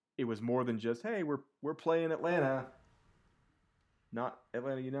it was more than just, hey, we're playing Atlanta, not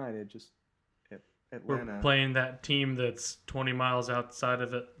Atlanta United, just Atlanta. We're playing that team that's 20 miles outside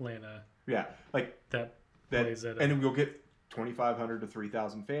of Atlanta. Yeah, like that plays at and we'll get 2,500 to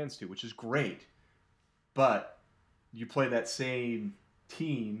 3,000 fans too, which is great. But you play that same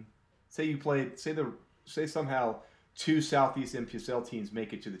team. Say somehow two Southeast MPSL teams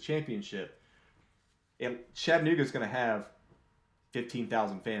make it to the championship. And Chattanooga is going to have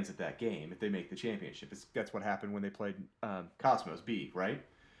 15,000 fans at that game if they make the championship. That's what happened when they played Cosmos B, right?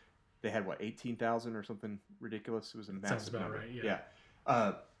 They had, 18,000 or something ridiculous? It was a massive Sounds about number. Right,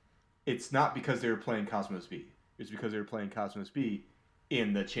 yeah. It's not because they were playing Cosmos B. It's because they were playing Cosmos B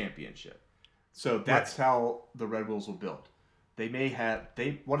in the championship. So that's how the Red Wolves will build. They may have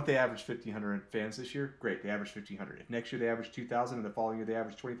what if they average 1,500 fans this year? Great, they average 1,500. If next year they average 2,000 and the following year they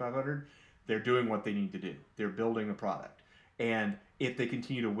average 2,500, they're doing what they need to do. They're building a product. And if they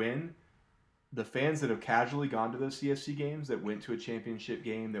continue to win, the fans that have casually gone to those CFC games, that went to a championship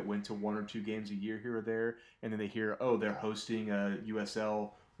game, that went to 1 or 2 games a year here or there, and then they hear, oh, they're hosting a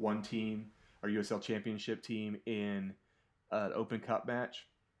USL 1 team or USL championship team in an Open Cup match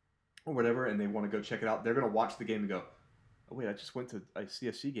or whatever, and they want to go check it out, they're going to watch the game and go, oh, wait, I just went to a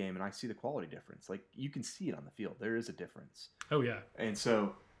CFC game and I see the quality difference. Like, you can see it on the field. There is a difference. Oh, yeah. And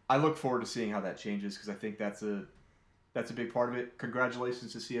so I look forward to seeing how that changes because I think that's a big part of it.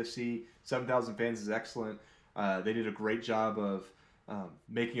 Congratulations to CFC. 7,000 fans is excellent. They did a great job of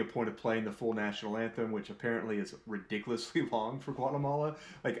making a point of playing the full national anthem, which apparently is ridiculously long for Guatemala.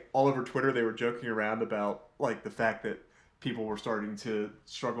 Like, all over Twitter, they were joking around about, like, the fact that people were starting to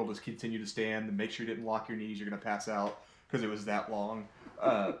struggle to continue to stand and make sure you didn't lock your knees. You're going to pass out because it was that long.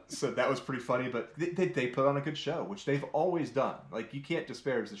 So that was pretty funny, but they put on a good show, which they've always done. Like, you can't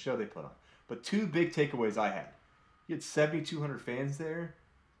disparage the show they put on. But 2 big takeaways I had. You had 7,200 fans there,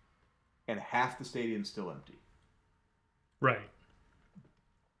 and half the stadium's still empty. Right.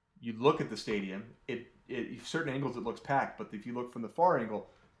 You look at the stadium, it certain angles it looks packed, but if you look from the far angle,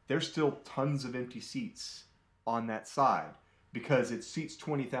 there's still tons of empty seats on that side because it seats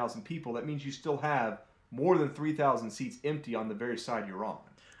 20,000 people. That means you still have more than 3,000 seats empty on the very side you're on.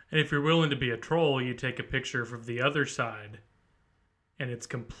 And if you're willing to be a troll, you take a picture from the other side, and it's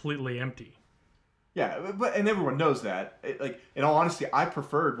completely empty. Yeah, and everyone knows that. In all honesty, I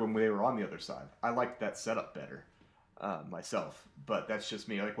preferred when they were on the other side. I liked that setup better myself, but that's just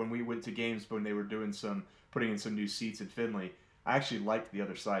me. Like when we went to games when they were putting in some new seats at Finley, I actually liked the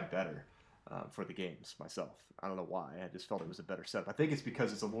other side better for the games myself. I don't know why. I just felt it was a better setup. I think it's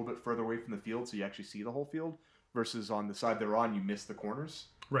because it's a little bit further away from the field, so you actually see the whole field, versus on the side they're on, you miss the corners.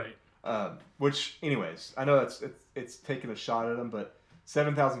 Right. Which, anyways, I know it's taking a shot at them, but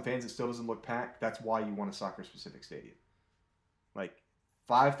 7,000 fans, it still doesn't look packed. That's why you want a soccer-specific stadium. Like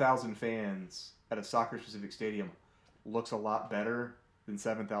 5,000 fans at a soccer-specific stadium looks a lot better than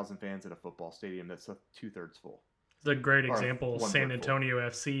 7,000 fans at a football stadium that's 2/3 full. It's a great example. San Antonio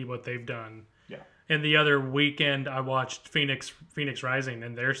FC, what they've done. Yeah. And the other weekend, I watched Phoenix Rising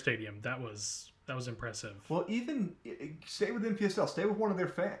in their stadium. That was impressive. Well, even stay with NPSL. Stay with one of their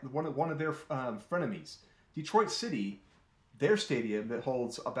frenemies, Detroit City. Their stadium that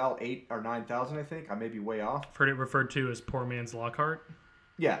holds about 8,000 or 9,000, I think. I may be way off. I've heard it referred to as poor man's Lockhart.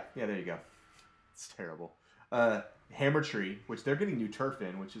 Yeah, there you go. It's terrible. Hammer Tree, which they're getting new turf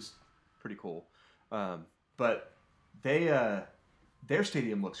in, which is pretty cool. But their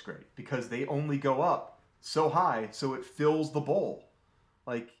stadium looks great because they only go up so high, so it fills the bowl.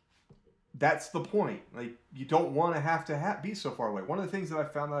 Like, that's the point. Like, you don't want to have be so far away. One of the things that I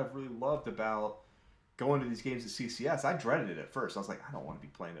found that I've really loved about going to these games at CCS, I dreaded it at first. I was like, I don't want to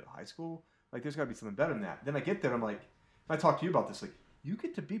be playing at a high school. Like, there's got to be something better than that. Then I get there, I'm like, I talked to you about this. Like, you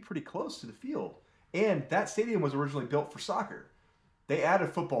get to be pretty close to the field. And that stadium was originally built for soccer. They added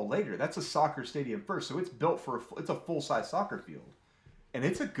football later. That's a soccer stadium first, so it's built it's a full-size soccer field. And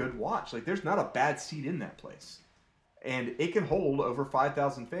it's a good watch. Like, there's not a bad seat in that place. And it can hold over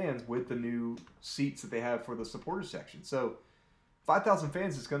 5,000 fans with the new seats that they have for the supporter section. So 5,000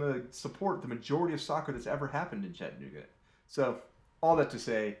 fans is going to support the majority of soccer that's ever happened in Chattanooga. So all that to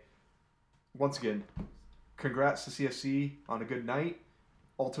say, once again, congrats to CFC on a good night.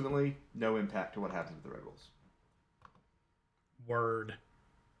 Ultimately, no impact to what happens with the Red Wolves. Word.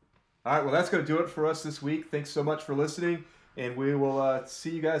 All right, well, that's going to do it for us this week. Thanks so much for listening. And we will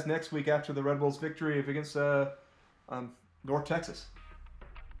see you guys next week after the Red Wolves' victory against North Texas.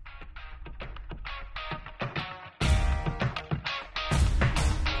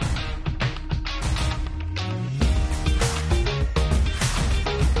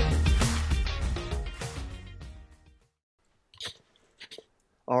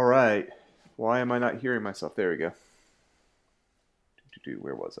 All right. Why am I not hearing myself? There we go.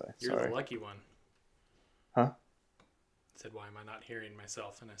 Where was I? You're the lucky one. Huh? I said, why am I not hearing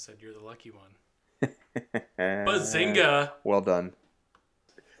myself? And I said, you're the lucky one. Bazinga! Well done.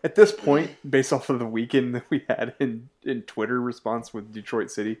 At this point, based off of the weekend that we had in Twitter response with Detroit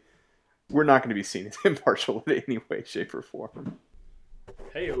City, we're not going to be seen as impartial in any way, shape, or form.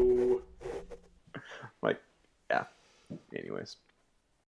 Hey-o. Like, yeah. Anyways.